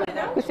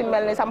ku si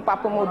mel ni sam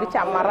papa Modou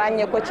Thiam ma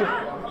ràññee ko ci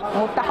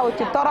mu taxaw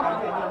ci torop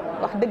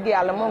wax dëgg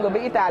yàlla moo nga ba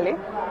Italie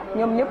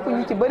ñoom ñëpp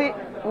ñu ci bëri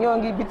ñoo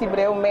ngi bitim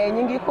réew mais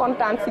ñu ngi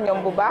kontaan si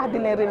ñoom bu baax di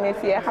leen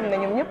remercier xam ne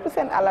ñoom ñëpp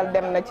seen alal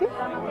dem na ci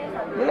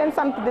di leen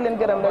sant di leen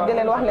gërëm nag di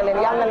leen wax ne leen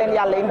yàlla na leen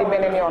yàlla indi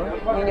beneen yoon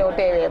ñu ñëw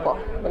teewee ko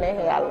bu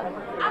neexee yàlla.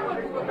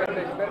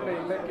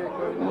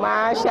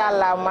 macha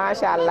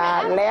allah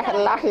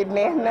laax yi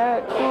neex na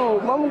tout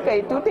moom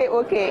kay tout est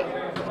ok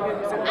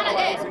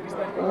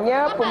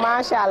ñëpp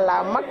macha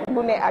allah mag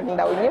bu ne ak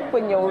ndaw ñëpp a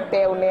ñëw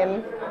teew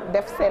neen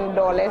def seen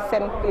doole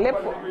seen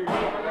lépp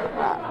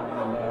waaw.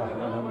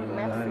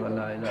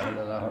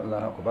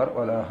 الله أكبر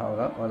ولا حول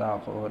ولا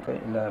قوة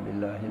إلا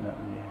بالله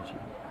العلي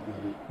العظيم.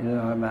 إن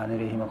الرحمن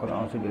الرحيم قل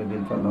أعوذ برب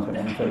الفلق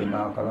من شر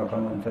ما خلق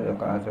ومن شر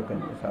غاسق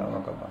إذا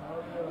وقب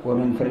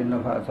ومن شر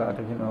النفاثات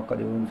في العقد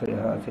ومن شر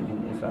حاسد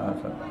إذا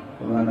حسد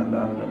سبحان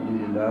الله والحمد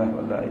لله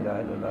ولا إله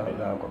إلا الله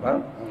الله أكبر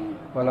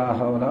ولا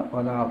حول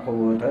ولا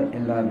قوة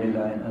إلا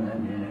بالله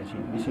العلي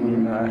العظيم. بسم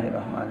الله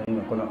الرحمن الرحيم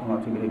قل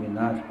أعوذ برب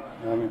الناس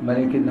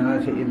ملك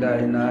الناس إله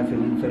الناس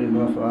من شر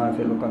الوسواس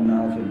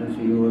الخناس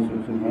الذي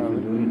يوسوس في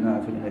صدور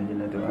الناس من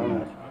الجنة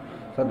والناس.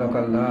 صدق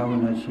الله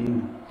العظيم.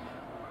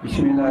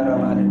 بسم الله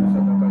الرحمن الرحيم.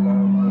 صدق الله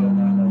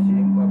مولانا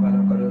العظيم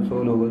وبلغ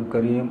رسوله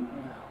الكريم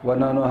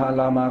ونحن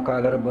على ما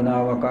قال ربنا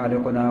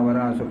وخالقنا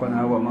ورازقنا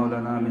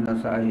ومولانا من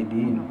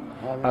الشاهدين.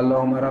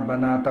 اللهم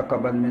ربنا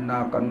تقبل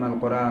منا ختم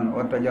القرآن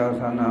وتجاوز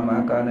عنا ما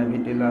كان في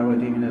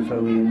تلاوته من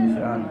السهو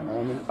والنسيان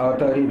أو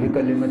تعريف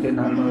كلمة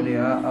عن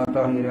مولها أو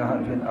تغيير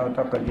حرف أو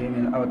تقديم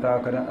أو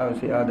تأخير أو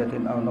زيادة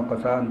أو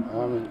نقصان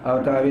أو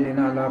تأويل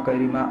على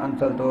غير ما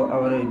أنزلته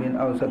أو ريب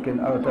أو شك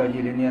أو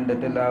تأجيل عند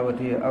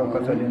تلاوته أو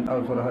كسل أو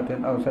سرعة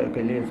أو سيك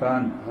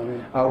لسان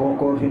أو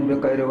وقوف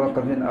بغير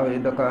وقف أو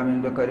إدغام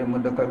بغير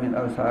مدغم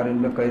أو سار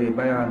بغير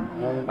بيان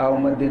أو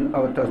مد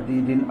أو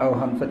تسديد أو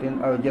همزة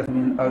أو جسم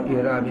أو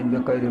إعراب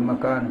بغير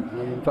مكان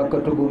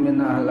فاكتبوا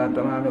منا على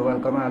تمام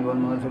والكمال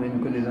والنصر من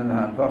كل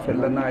ذنب فاغفر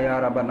لنا يا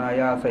ربنا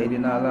يا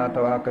سيدنا لا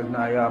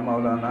تواكلنا يا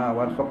مولانا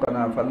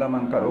وارزقنا فضل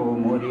من كره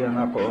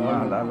مولينا قوما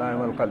على الله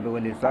والقلب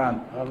واللسان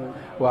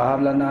وهب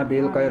لنا به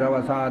الخير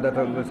وسعادة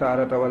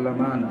البشارة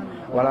والأمان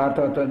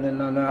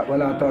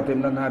ولا تتم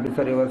لنا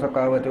بسر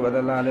وسقاوة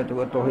وضلالة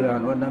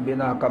والطغيان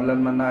ونبنا قبل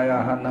المنايا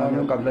حنا من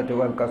القبلة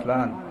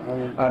والكسلان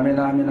آمين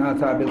آمين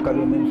أصحاب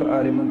الكريم من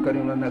سؤال منكر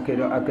ونكر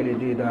أكل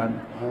ديدان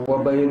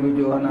وبين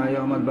وجوهنا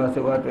يوم البعث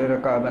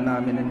رقابنا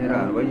من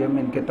النيران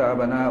ويمن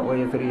كتابنا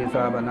ويسر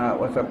حسابنا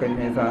وسقل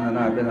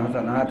ميزاننا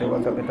بالحسنات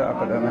وثبت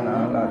أقدامنا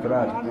على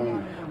الصراط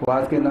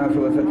واسقنا في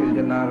وسط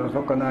الجنة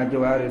وارزقنا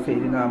جوار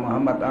سيدنا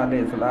محمد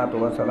عليه الصلاة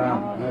والسلام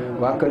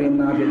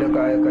وأكرمنا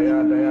بلقائك يا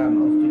ديان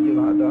استجب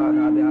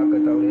دعانا بحق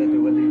التوراة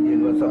والإنجيل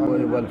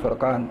والزبور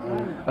والفرقان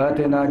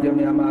آتنا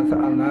جميع ما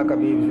سألناك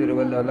به بسر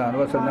والإعلان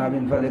وصلنا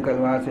من فضلك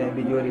الواسع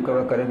بجودك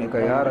وكرمك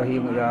يا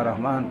رحيم يا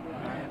رحمن.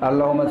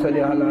 اللهم صل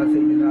على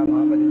سيدنا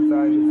محمد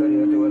صاحب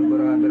الشريعة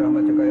والبرهان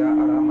برحمتك يا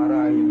أرحم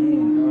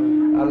الراحمين.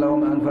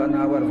 اللهم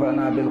أنفعنا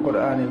وارفعنا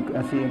بالقرآن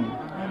الكريم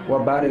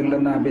وبارك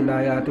لنا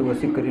بالآيات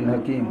وذكر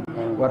الحكيم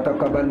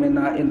وتقبل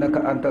منا إنك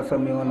أنت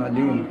السميع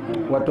العليم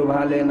وتب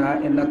علينا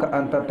إنك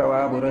أنت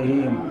التواب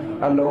الرحيم.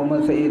 اللهم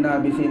سئنا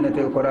بزينة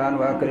القرآن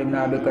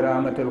وأكرمنا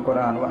بكرامة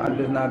القرآن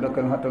وألبسنا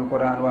بكلمة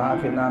القرآن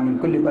وحافظنا من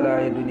كل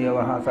بلاء الدنيا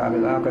وحساب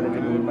الآخرة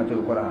بحرمة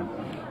القرآن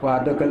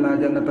وأدخلنا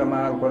جنة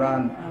مع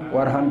القرآن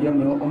وارحم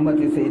جميع أمة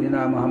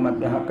سيدنا محمد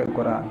بحق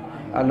القرآن.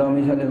 اللهم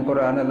اجعل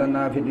القرآن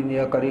لنا في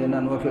الدنيا قرينا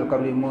وفي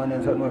القبر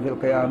مونسا وفي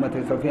القيامة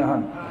شفيعا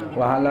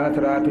وعلى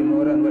صراط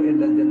نورا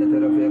وإلى الجنة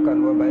رفيقا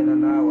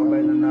وبيننا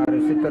وبين النار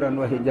سترا سترا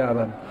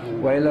وحجابا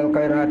وإلى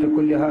الخيرات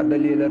كلها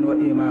دليلا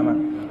وإماما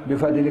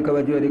بفضلك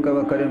وجودك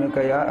وكرمك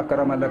يا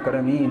أكرم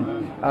الأكرمين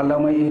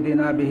اللهم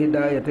اهدنا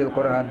بهداية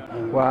القرآن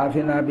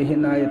وعافنا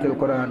بهناية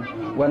القرآن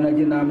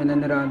ونجنا من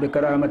النيران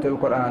بكرامة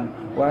القرآن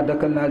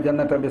وأدخلنا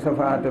الجنة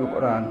بشفاعة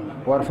القرآن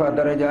وارفع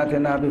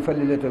درجاتنا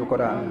بفضيلة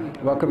القرآن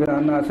واكفر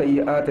عنا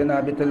سيئاتنا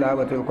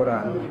بتلاوة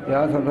القرآن يا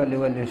ذا الفضل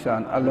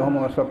والإحسان اللهم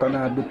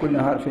وفقنا بكل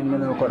حرف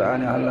من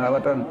القرآن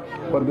حلاوة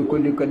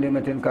وبكل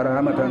كلمة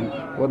كرامة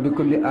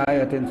وبكل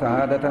آية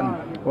سعادة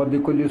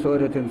وبكل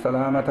سورة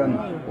سلامة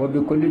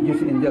وبكل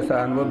جزء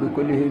جزاء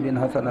وبكل هب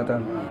حسنة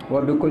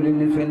وبكل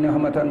نصف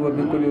نعمة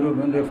وبكل رب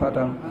رفعة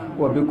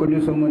وبكل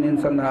سمن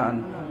صناعا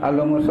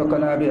اللهم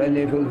وفقنا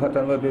بألف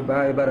الفتى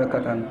وبباء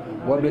بركة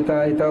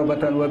وبتاء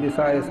توبة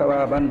وبساء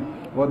ثوابا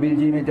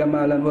وبالجيم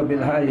جمالا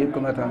وبالهاء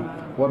حكمة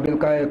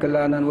وبالكاء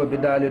كلانا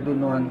وبدال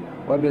دنوا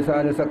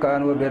وبسال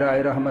سكان وبراء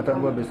رحمة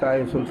وبساء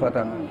سلفة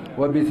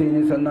وبسين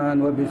سنان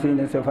وبسين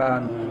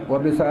سفان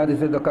وبساد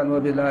صدقا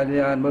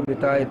وبالاليان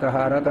وبتاء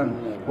طهارة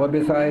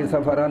وبساء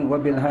سفرا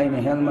وبالهيم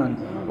حلما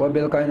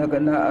وبالكاين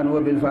كناء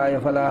وبالفاء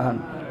فلاحا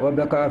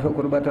وبكاف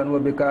قربة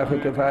وبكاف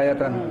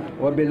كفاية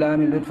وبلام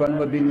لطفا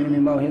وبالميم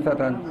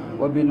موهثة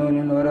وبنون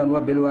نورا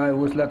وبالواء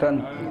وصلة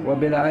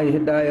وبالعاء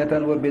هداية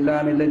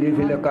وباللام الذي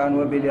في لقان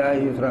وبالياء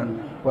يسرا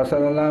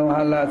وصلى الله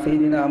على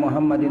سيدنا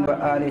محمد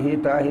وآله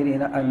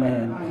طاهرين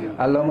أجمعين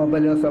اللهم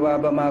بلغ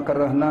صواب ما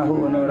كرهناه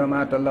ونور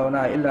ما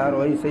تلونا إلا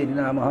روح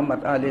سيدنا محمد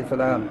عليه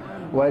السلام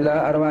وإلى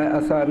أرواح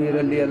أصحابه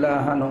رضي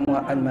الله عنهم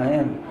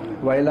أجمعين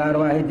وإلى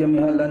أرواح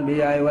جميع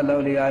الأنبياء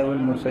والأولياء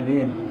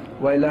والمرسلين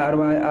وإلى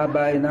أرواح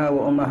آبائنا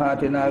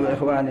وأمهاتنا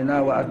وإخواننا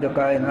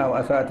وأصدقائنا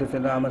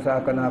وأساتذتنا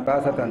ومساكنا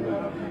خاصة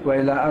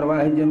وإلى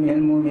أرواح جميع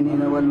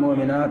المؤمنين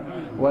والمؤمنات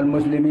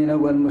والمسلمين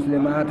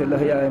والمسلمات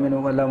الأحياء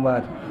منهم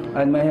والأموات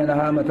أجمعين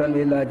هامة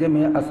إلى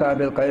جميع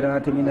أصحاب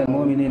الخيرات من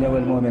المؤمنين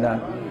والمؤمنات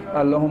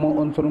اللهم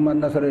انصر من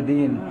نصر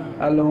الدين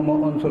اللهم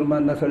انصر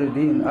من نصر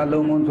الدين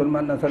اللهم انصر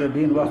من نصر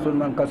الدين واحصر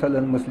من قتل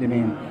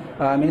المسلمين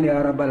آمين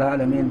يا رب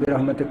العالمين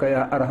برحمتك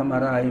يا أرحم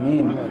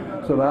الراحمين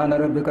سبحان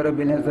ربك رب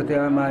العزة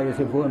عما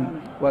يصفون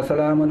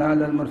وسلام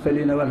على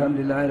المرسلين والحمد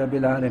لله رب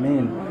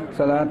العالمين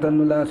صلاة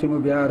نلاسم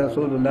بها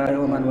رسول الله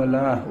ومن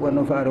والله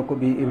ونفارق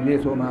به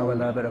إبليس وما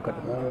ولا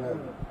بركته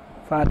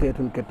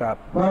faatihatul kitaab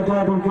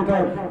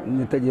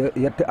ñu tëj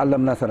yetti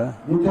alam nasara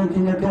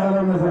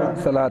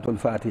salaatul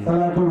faatiha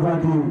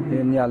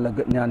yéen yàlla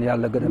ñaan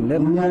yàlla gërëm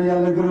leen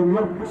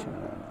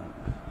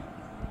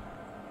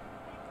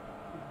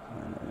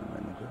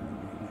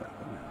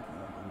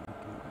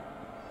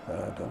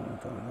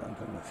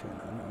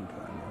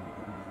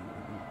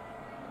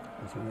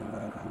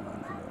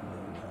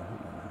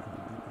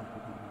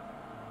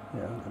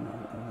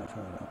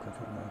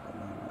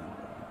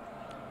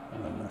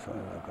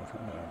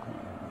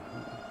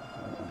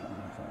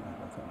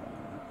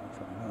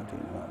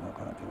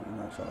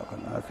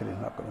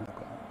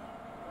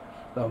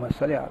اللهم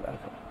صل على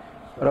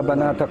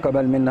ربنا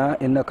تقبل منا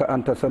إنك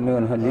أنت السميع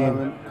العليم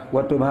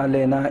وتب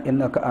علينا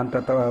إنك أنت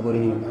التواب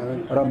الرحيم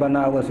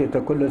ربنا وسعت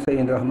كل شيء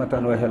رحمة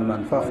وحلما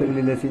فاغفر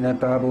للذين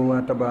تابوا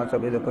واتبعوا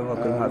سبيلك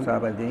وقهم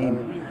عذاب الجحيم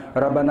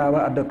ربنا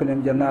وأدخلهم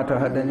جنات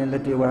عدن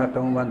التي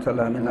وعدتهم ومن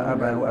صلى من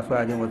آبائهم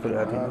وأزواجهم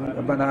وذرياتهم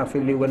ربنا اغفر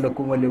لي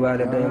ولكم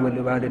ولوالدي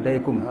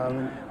ولوالديكم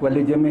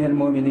ولجميع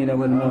المؤمنين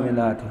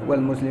والمؤمنات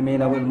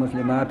والمسلمين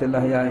والمسلمات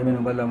الأحياء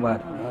منهم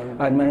والأموات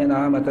أجمعين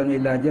عامة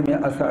إلى جميع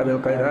أصحاب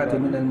الخيرات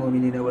من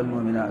المؤمنين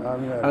والمؤمنات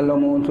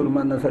اللهم انصر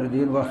من نصر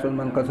الدين واحصر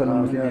من قتل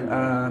المسلمين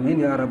آمين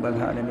يا رب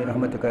العالمين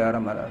رحمتك يا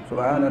رب العالمين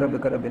سبحان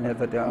ربك رب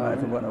العزة عما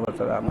يصفون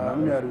والسلام على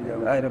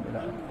المرسلين رب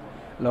العالمين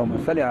اللهم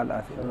صل على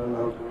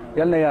سيدنا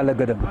yal na yàlla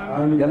gërëm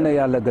yal na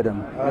yàlla gërëm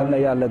yal na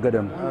yàlla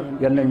gërëm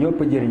yal na ñëpp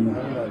jëriñu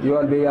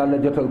yool bi yàlla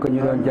jotal ko ñu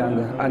doon jàng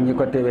ak ñi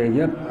ko tewee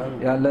yëpp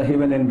yàlla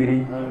xiwe leen mbiri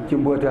ci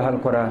mboote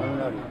alquran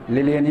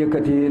li leen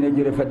yëkkati yéene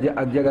ju rafet ji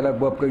ak jagal ak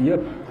bopp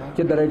yëpp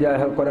ci darajaay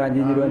alquran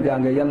yi ñu doon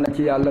jàng yal na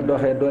ci yàlla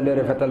doxee doole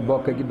rafetal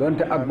bokk gi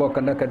donte ak bokk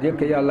ndakat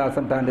yëkk yàlla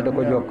santaane da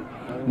ko jokk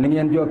ni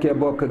ngeen jokkee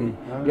bokk gi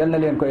yal na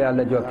leen ko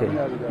yàlla jokkee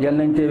yal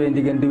nañ teewee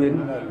ndigéen diwén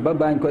ba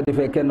bañ ko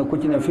defee kenn ku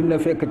ci ne fi mu la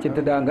fekk ci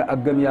tëddaanga ak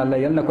gëm yàlla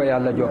yal na ko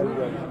yàlla jokk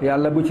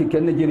yàlla bu ci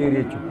kenn jëlee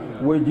réccu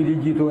woy juli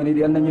jiitoo nit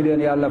yal nañu leen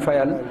yàlla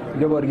fayal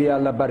njaboot gi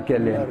yàlla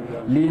barkeel leen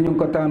lii ñu ngi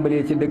ko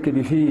tàmbalee ci dëkk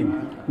bi fii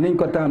niñ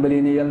ko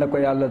tàmbalee nii yal na ko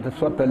yàlla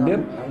sottal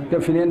lépp te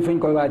fi leen fuñ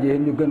ko waajee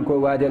ñu gën koo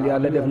waajal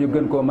yàlla def ñu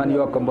gën koo man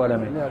yokk mbooloo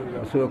mi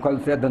su xol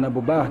sedd na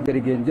bu baax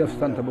jërëgéen jëf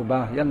sant bu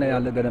baax yal na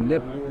yàlla gërëm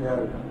lépp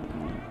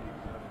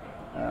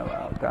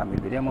waaw kaamil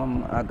bi de moom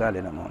àggaale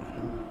na moom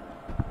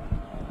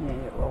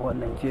waxoon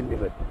nañ ci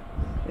ndibët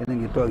yéen a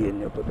ngi toog yéen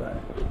ñëpp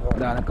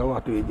daanaka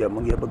waxtu yi jëm mu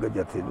ngi bëgg a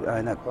jot si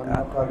waaye nag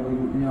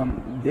ñoom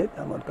déet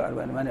amoon kaar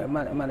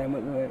ma ne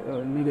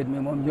ndibët mi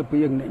moom ñëpp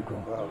yëg nañ ko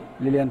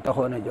li leen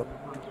taxoon a jóg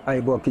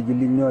ay bokki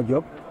jullit ñoo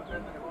jóg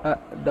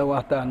da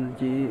waxtaan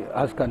ci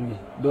askan wi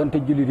doonte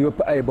jullit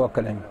yëpp ay bokk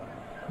lañ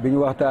bi ñu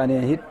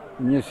waxtaanee it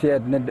ñu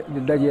seet ne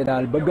dajee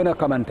daal ba gën a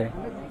xamante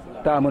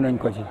taamu nañ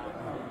ko ci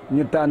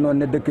ñu tànnoon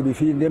ne dëkk bi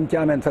fii ndem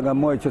Thiamène Sangam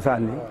mooy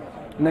cosaan li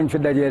nañ fi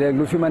dajee rek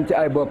lu fi man ci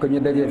ay bokk ñu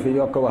dajee fi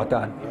yokk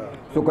waxtaan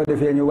su ko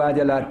defee ñu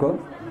waajalaat ko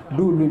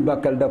duul luñ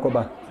bakkal da ko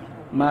ba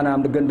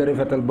maanaam da gën da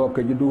rafetal bokk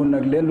ji duul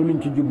nag leen luñ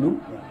ci jublu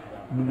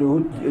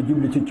du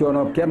jublu ci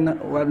coono kenn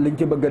wala liñ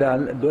ci bëgg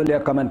daal doolee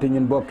xamante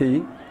ñun bokk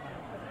yi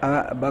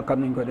ba xam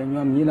nañ ko de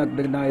ñoom ñii nag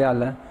dëgg naa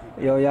yàlla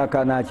yow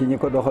yaakaar naa ci ñi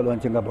ko doxaloon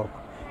ci nga bokk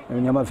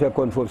ña ma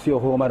fekkoon foofu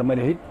Cheikh Omar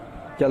Malihit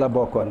ca la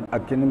bokkoon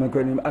ak ci ni ma ko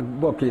ak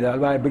bokk yi daal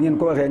waaye bi ngeen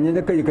ko waxee ñi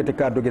njëkk a yëkkati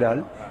kàddu gi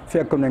daal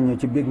fekk nañ ñu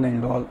ci bég nañ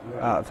lool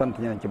sant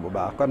nañ ci bu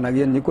baax kon nag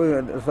yéen ñi ko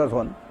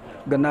sasoon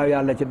gannaaw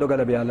yàlla ci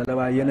dogalab yàlla la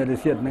waaye yéen a di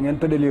seet na ngeen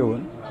tëddalee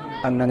woon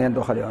ak na ngeen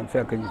doxalee woon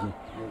fekk ñu ci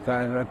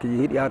saa rakk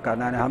yi it yaakaar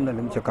naa ne xam na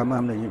lu mu ci xam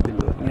na ñu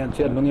bind ngeen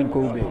seet nu ngeen ko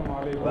ubbee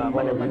waaw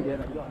ma dem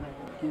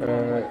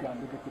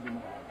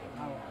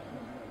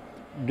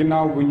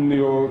ginnaaw bu ñu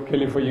nuyoo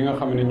kilifa yi nga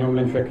xam ne ñoom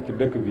lañ fekk ci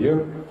dëkk bi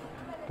yëpp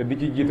te di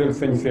ci jiital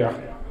sëñ Seex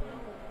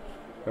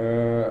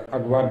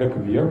ak waa dëkk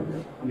bi yëpp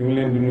ñu ngi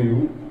leen di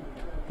nuyu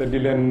te di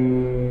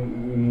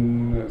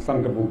leen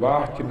sant bu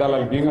baax ci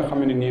dalal bi nga xam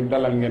ne nii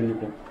dalal ngeen ñu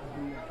ko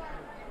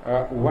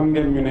wan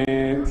ngeen ñu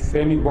ne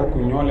seeni bokk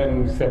ñoo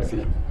leen seet si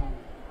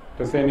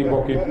te seeni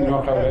bokk it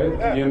ñoo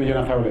xewle yéen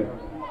a xewle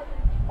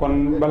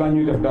kon balaa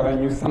ñuy def dara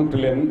ñu sant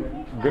leen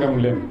gërëm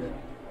leen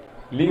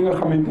lii nga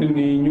xamante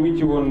ni ñu ngi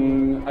ci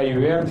woon ay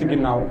weer ci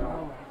ginnaaw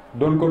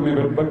doon ko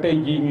mébét ba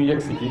tey jii ñu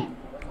yegsi ci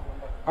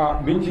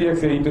biñ ci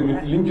yegsee yi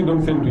tamit liñ ci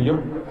doon séntu yëpp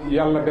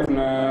yàlla def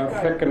na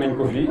fekk nañ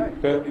ko fi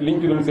te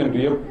liñ ci doon séntu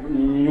yëpp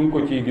ñu ngi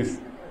ko ciy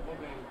gis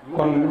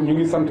kon ñu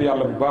ngi sant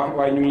yàlla bu baax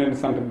waaye ñu ngi leen di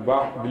sant bu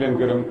baax di leen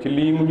gërëm ci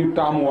lii mu ñu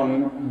taamu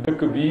woon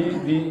dëkk bii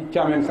di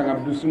Thiamène Sangam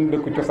du suñu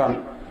dëkk cosaan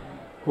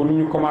pour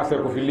ñu commencé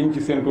ko fi liñ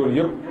ci séntoon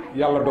yëpp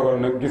yàlla dogal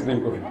nag gis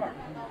nañ ko fi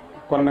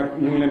kon nag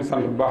ñu ngi leen di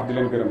sant bu baax di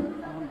leen gërëm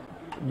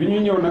bi ñu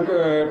ñëw nag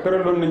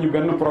tëraloon nañu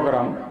benn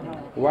programme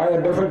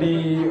waaye dafa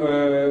di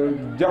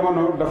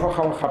jamono dafa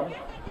xaw a xat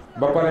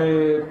ba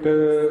pare te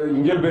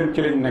njëlbeen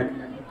ci lañ nekk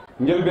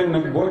njëlbeen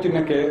nag boo ci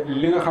nekkee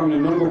li nga xam ne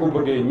noonu nga ko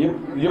bëggee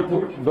yëpp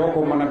doo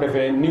ko mën a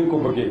defee ni nga ko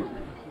bëggee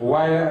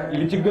waaye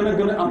li ci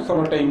gën a am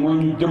solo tey mooy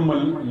ñu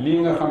jëmmal lii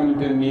nga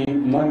xamante nii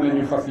moom la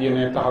ñu fas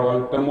yéene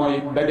taxawal te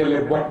mooy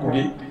dajale bokk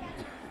gi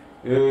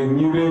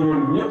ñi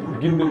réeroon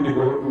ñëpp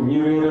gindandikoo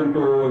ñi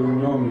réerantoo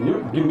ñoom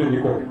ñëpp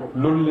gindandikoo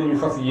loolu la ñu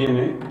fas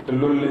yéene te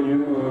loolu la ñu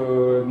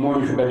moo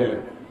ñu fi dajale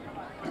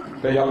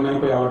te yàlla nañ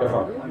ko yàlla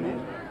defal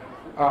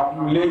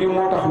léegi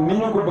moo tax ni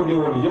ñu ko bëggee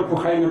woon yëpp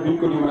xëy na duñ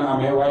ko di mën a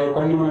amee waaye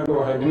comme ni ma leen ko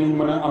waxee dinañ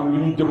mën a am lu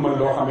ñu jëmmal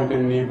loo xamante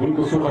nii buñ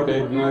ko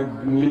suuxatee dina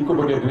liñ ko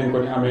bëggee dinañ ko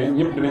di amee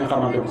ñëpp dinañ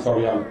xamante bu saw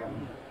yàlla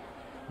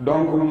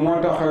donc moo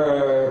tax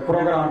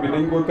programme bi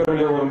dañ ko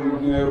tëralee woon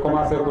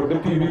commencé ko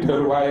depuis 8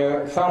 heures waaye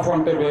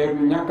saafonte beeg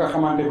ñàkk a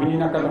xamante bi ñu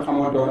ñàkk a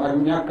xamante woon ak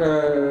ñàkk a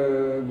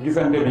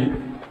gisante bi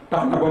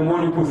tax na ba moo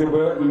ñu poussé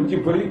ba lu ci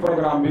bëri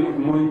programme bi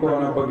mënuñ ko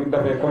woon a bëgg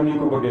defee comme ni ñu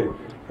ko bëggee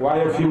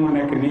waaye fii mu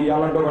nekk nii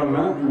yàlla dogal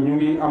na ñu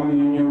ngi am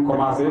ñu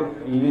commencé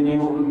li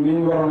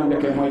ñu waroon a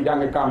njëkkee mooy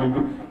jàng kaamil bi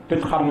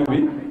tëj xam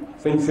bi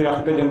sëñ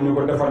Seex tëjal ñu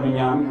ko defal ñu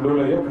ñaan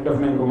loolu yëpp def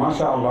nañ ko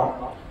macha allah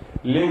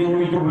léegi ñu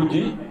ngi jublu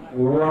ci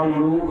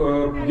wàllu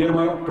jéem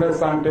a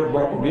présenté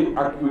bokk bi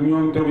ak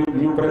ñoom tamit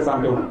ñu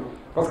présenté wu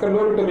parce que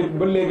loolu tamit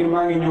ba léegi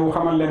maa ngi ñëw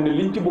xamal leen ne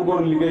liñ ci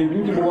bëggoon liggéey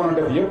liñ ci bëggoon a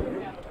def yëpp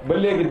ba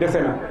léegi dese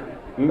na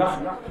ndax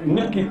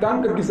nit ki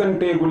tant que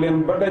gisanteegu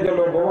leen ba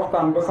dajaloo ba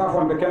waxtaan ba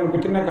saafonte kenn ku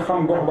ci nekk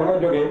xam gox ba nga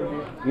jógee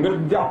nga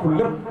jàpp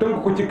lépp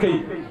tënk ko ci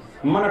këyit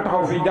mën a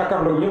taxaw fii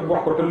jàkkaarloo ñëpp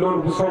wax ko te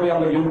loolu bu soobee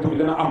yàlla yonent bi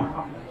dina am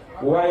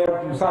waaye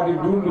c'est-à-dire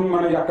du luñ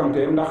mën a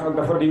yàkkamtee ndax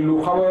dafa di lu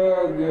xaw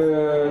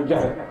a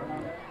jafe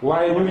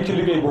waaye ñu ngi ci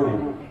liggéey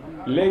boobu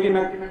léegi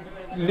nag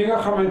li nga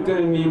xamante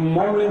ne nii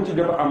moom lañ ci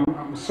jot a am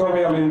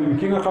soobee yàlla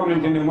ki nga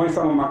xamante ni mooy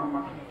sama mag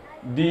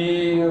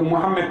di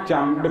Mouhamed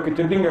Thiam dëkk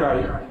ca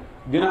Dingaraay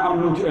dina am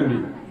lu mu ci indi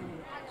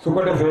su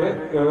ko defee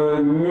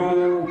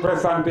ñu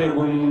présenté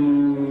gu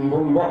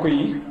mbokk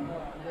yi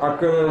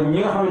ak ñi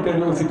nga xamante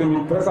ne aussi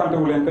tamit présenté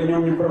wu leen te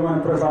ñoom ñu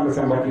présenté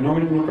seen bopp ñoom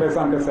ñu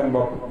présenté seen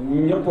bopp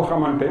ñëpp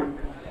xamante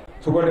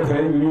su ko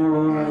defee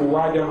ñu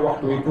waajal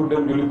waxtu wi pour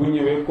dem julli bu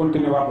ñëwee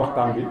continuer waat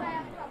waxtaan bi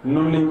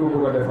noonu lañ ko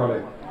bëgg a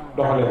defalee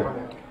doxalee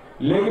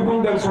léegi bu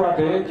ñu del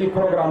siwaatee ci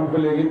programme ba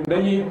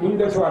léegi bu ñu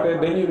del siwaatee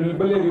dañuy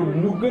ba léegi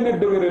lu gën a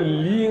dëgëral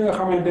lii nga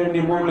xamante ne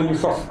ni moom la ñu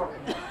sos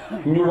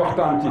ñu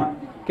waxtaan ci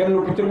kenn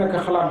ku ci nekk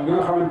xalaat bi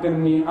nga xamante ne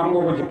nii am nga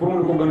ko ci pour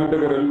mu ko gën a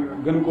dëgëral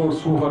gën koo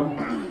suuxal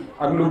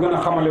ak lu gën a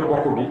xamale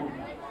bokk bi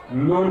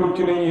loolu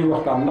ci la ñuy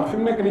waxtaan ndax fi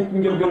mu nekk ni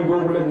njëlbeen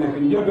googu lañ nekk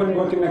njëlbeen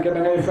boo ci nekkee da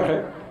ngay fexe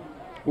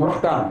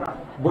waxtaan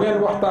bu ngeen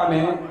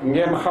waxtaanee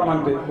ngeen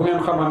xamante bu ngeen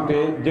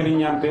xamantee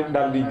jëriñante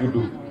daal di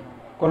juddu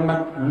kon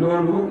nag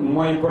loolu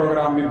mooy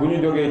programme bi bu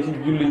ñu jógee ci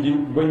julli ji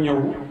ba ñëw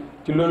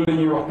ci loolu la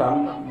ñuy waxtaan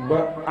ba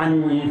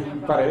añ yi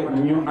pare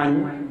ñu añ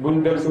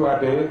buñ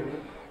dellusiwaatee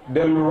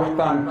dellu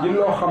waxtaan ci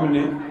loo xam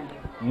ne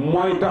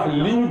mooy tax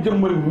li ñu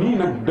jëmmal nii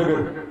nag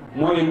dëgër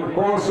mooy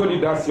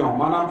consolidation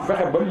maanaam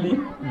fexe ba li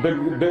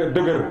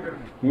dëgër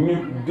ñu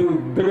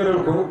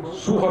dëgëral ko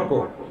suuxal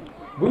ko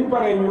buñ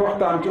paree ñu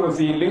waxtaan ci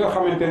aussi li nga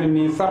xamante ne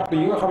nii sart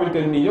yi nga xamante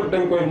ne nii yëpp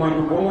dañ koy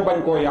moytu ba mu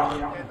bañ koo yàq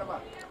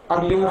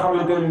ak li nga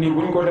xamante ne nii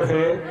buñ ko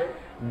defee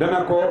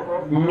dana ko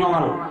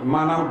ñoŋal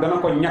maanaam dana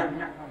ko ñàkk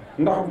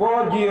ndax boo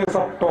jiyee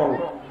sa tool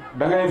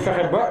da ngay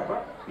fexe ba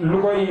lu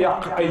koy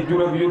yàq ay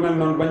juróom yu mel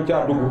noonu bañ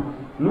caa dugg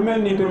lu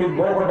mel nii tamit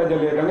boo ko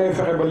dajalee da ngay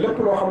fexe ba lépp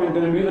loo xamante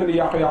ne luy indi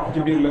yàqu-yàqu ci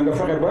biir la nga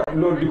fexe ba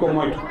loolu di ko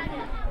moytu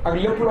ak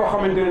lépp loo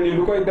xamante ne nii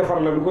lu koy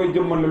defar la lu koy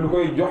jëmmal la lu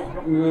koy jox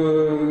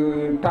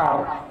taar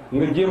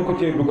nga jéem ko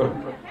cee dugal.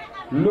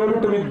 loolu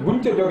tamit buñ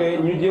ca jógee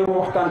ñu jéem a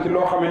waxtaan ci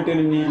loo xamante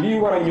ne nii lii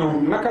war a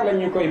ñëw naka la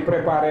ñu koy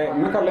préparer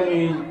naka la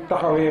ñuy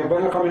taxawee ba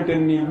nga xamante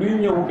ne nii luy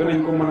ñëw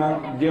danañ ko mën a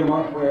jéem a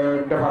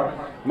defar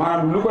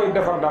maanaam lu koy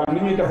defar daal lu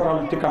ñuy defaral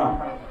ci kanam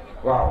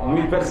waaw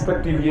muy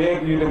perspective yeeg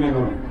yu demee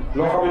noonu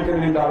loo xamante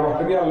ne nii daal wax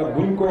dëgg yàlla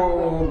buñ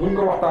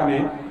ko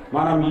waxtaanee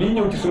maanaam lii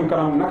ñëw ci suñu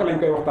kanam naka lañ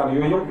koy waxtaan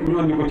yooyu yëpp ñu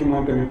andi ko ci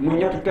moom tamit mu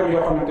ñetti thèmes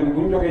yoo xamante ni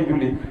buñ jógee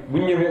julli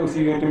buñ ñëwee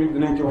aussi yooyu tamit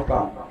dinañ ci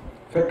waxtaan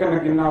fekk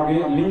nag ginnaaw gi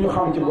li ñu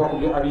xam ci bopp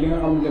bi ak li nga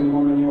xamante ni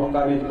moom la ñuy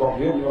waxtaanee ci bopp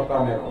bi ñu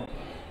waxtaanee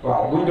ko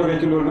waaw bu ñu jógee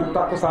ci loolu nag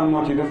takkusaan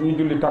moo ci des ñu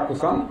julli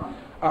takkusaan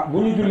bu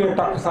ñu jullee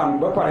takkusaan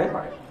ba pare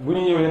bu ñu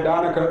ñëwee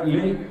daanaka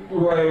li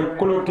wooye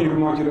clôture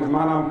moo ci des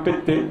maanaam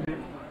tëjte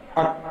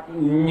ak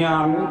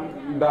ñaan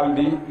daal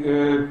di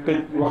tëj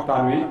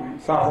waxtaan wi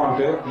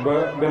saafonte ba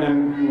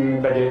beneen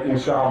ndaje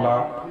incha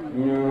allah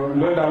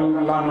loolu daal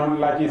laa noonu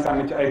laa ciy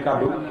sànni ci ay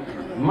kàddu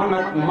man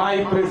nag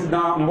maay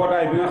président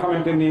mbootaay bi nga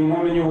xamante ni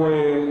moom la ñu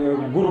wooyee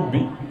groupe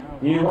bi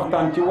ñuy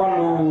waxtaan ci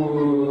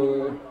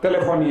wàllu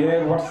téléphone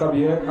yeeg whatsapp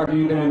yeeg ak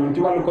yu demee noonu ci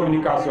wàllu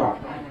communication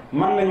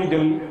man la ñu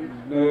jël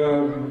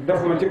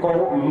def ma ci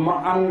kaw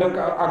ma ànd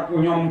ak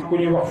ñoom ku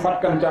ñuy wax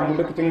Fatkan Thiam mu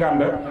dëkk ci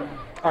Nganda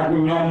ak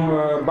ñoom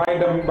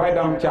Baye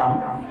Dam Thiam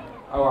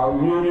waaw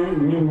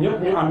ñun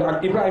ñëpp ñu ànd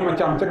ak Ibrahima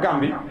Thiam ca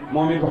Gambie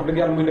moom it wax dëgg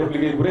yàlla muy def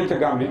liggéey bu rëy ca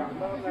Gambie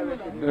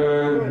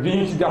di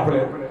ñu ci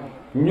jàppale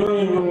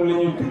ñooñu ñun la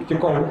ñuy ci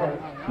kaw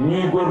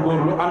ñuy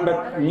góorgóorlu ànd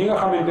ak ñi nga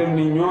xamante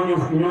ni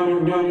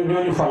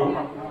ñooñu fal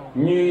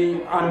ñuy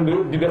ànd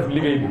di def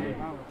liggéey bi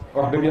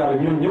wax dëgg yàlla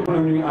ñun ñëpp nag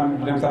ñu ngi ànd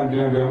di leen sant di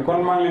leen gërëm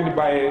kon maa ngi leen di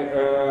bàyyee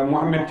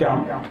Mouhamed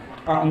Thiam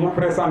mu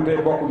présenté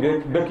bokk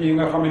geeg dëkk yi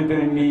nga xamante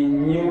ne nii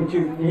ñi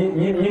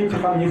ci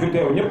xam ñi fi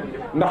teew ñëpp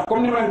ndax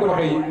comme ni ma leen ko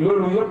waxee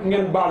loolu yëpp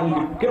ngeen baal ñu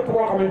képp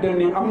koo xamante ne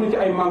nii am na ci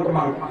ay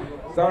manque-manque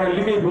sa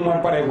liggéey bi moom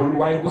pareegul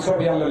waaye bu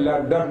soob yàlla la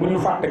da bu ñu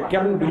fàtte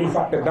kenn du ñu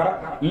fàtte dara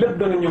lépp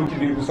dana ñëw ci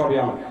biir bu soob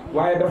yàlla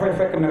waaye dafay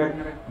fekk ne rek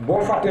boo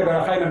fàttee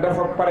dara xëy na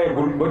dafa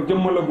pareegul ba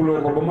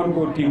jëmmalaguloo ko ba mën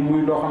koo tiim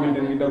muy loo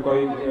xamante ni da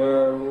koy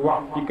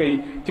wax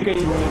ci kay